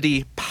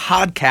University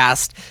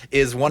podcast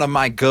is one of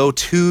my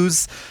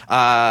go-tos.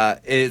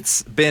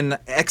 It's been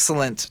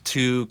excellent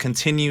to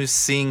continue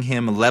seeing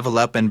him level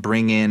up and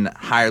bring in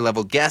higher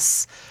level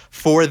guests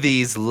for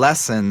these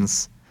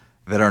lessons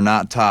that are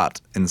not taught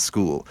in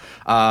school.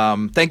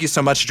 Thank you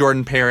so much,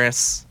 Jordan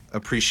Paris.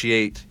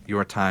 Appreciate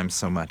your time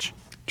so much.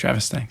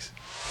 Travis, thanks.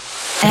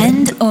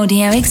 End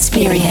audio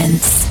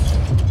experience.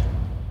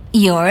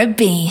 You're a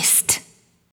beast.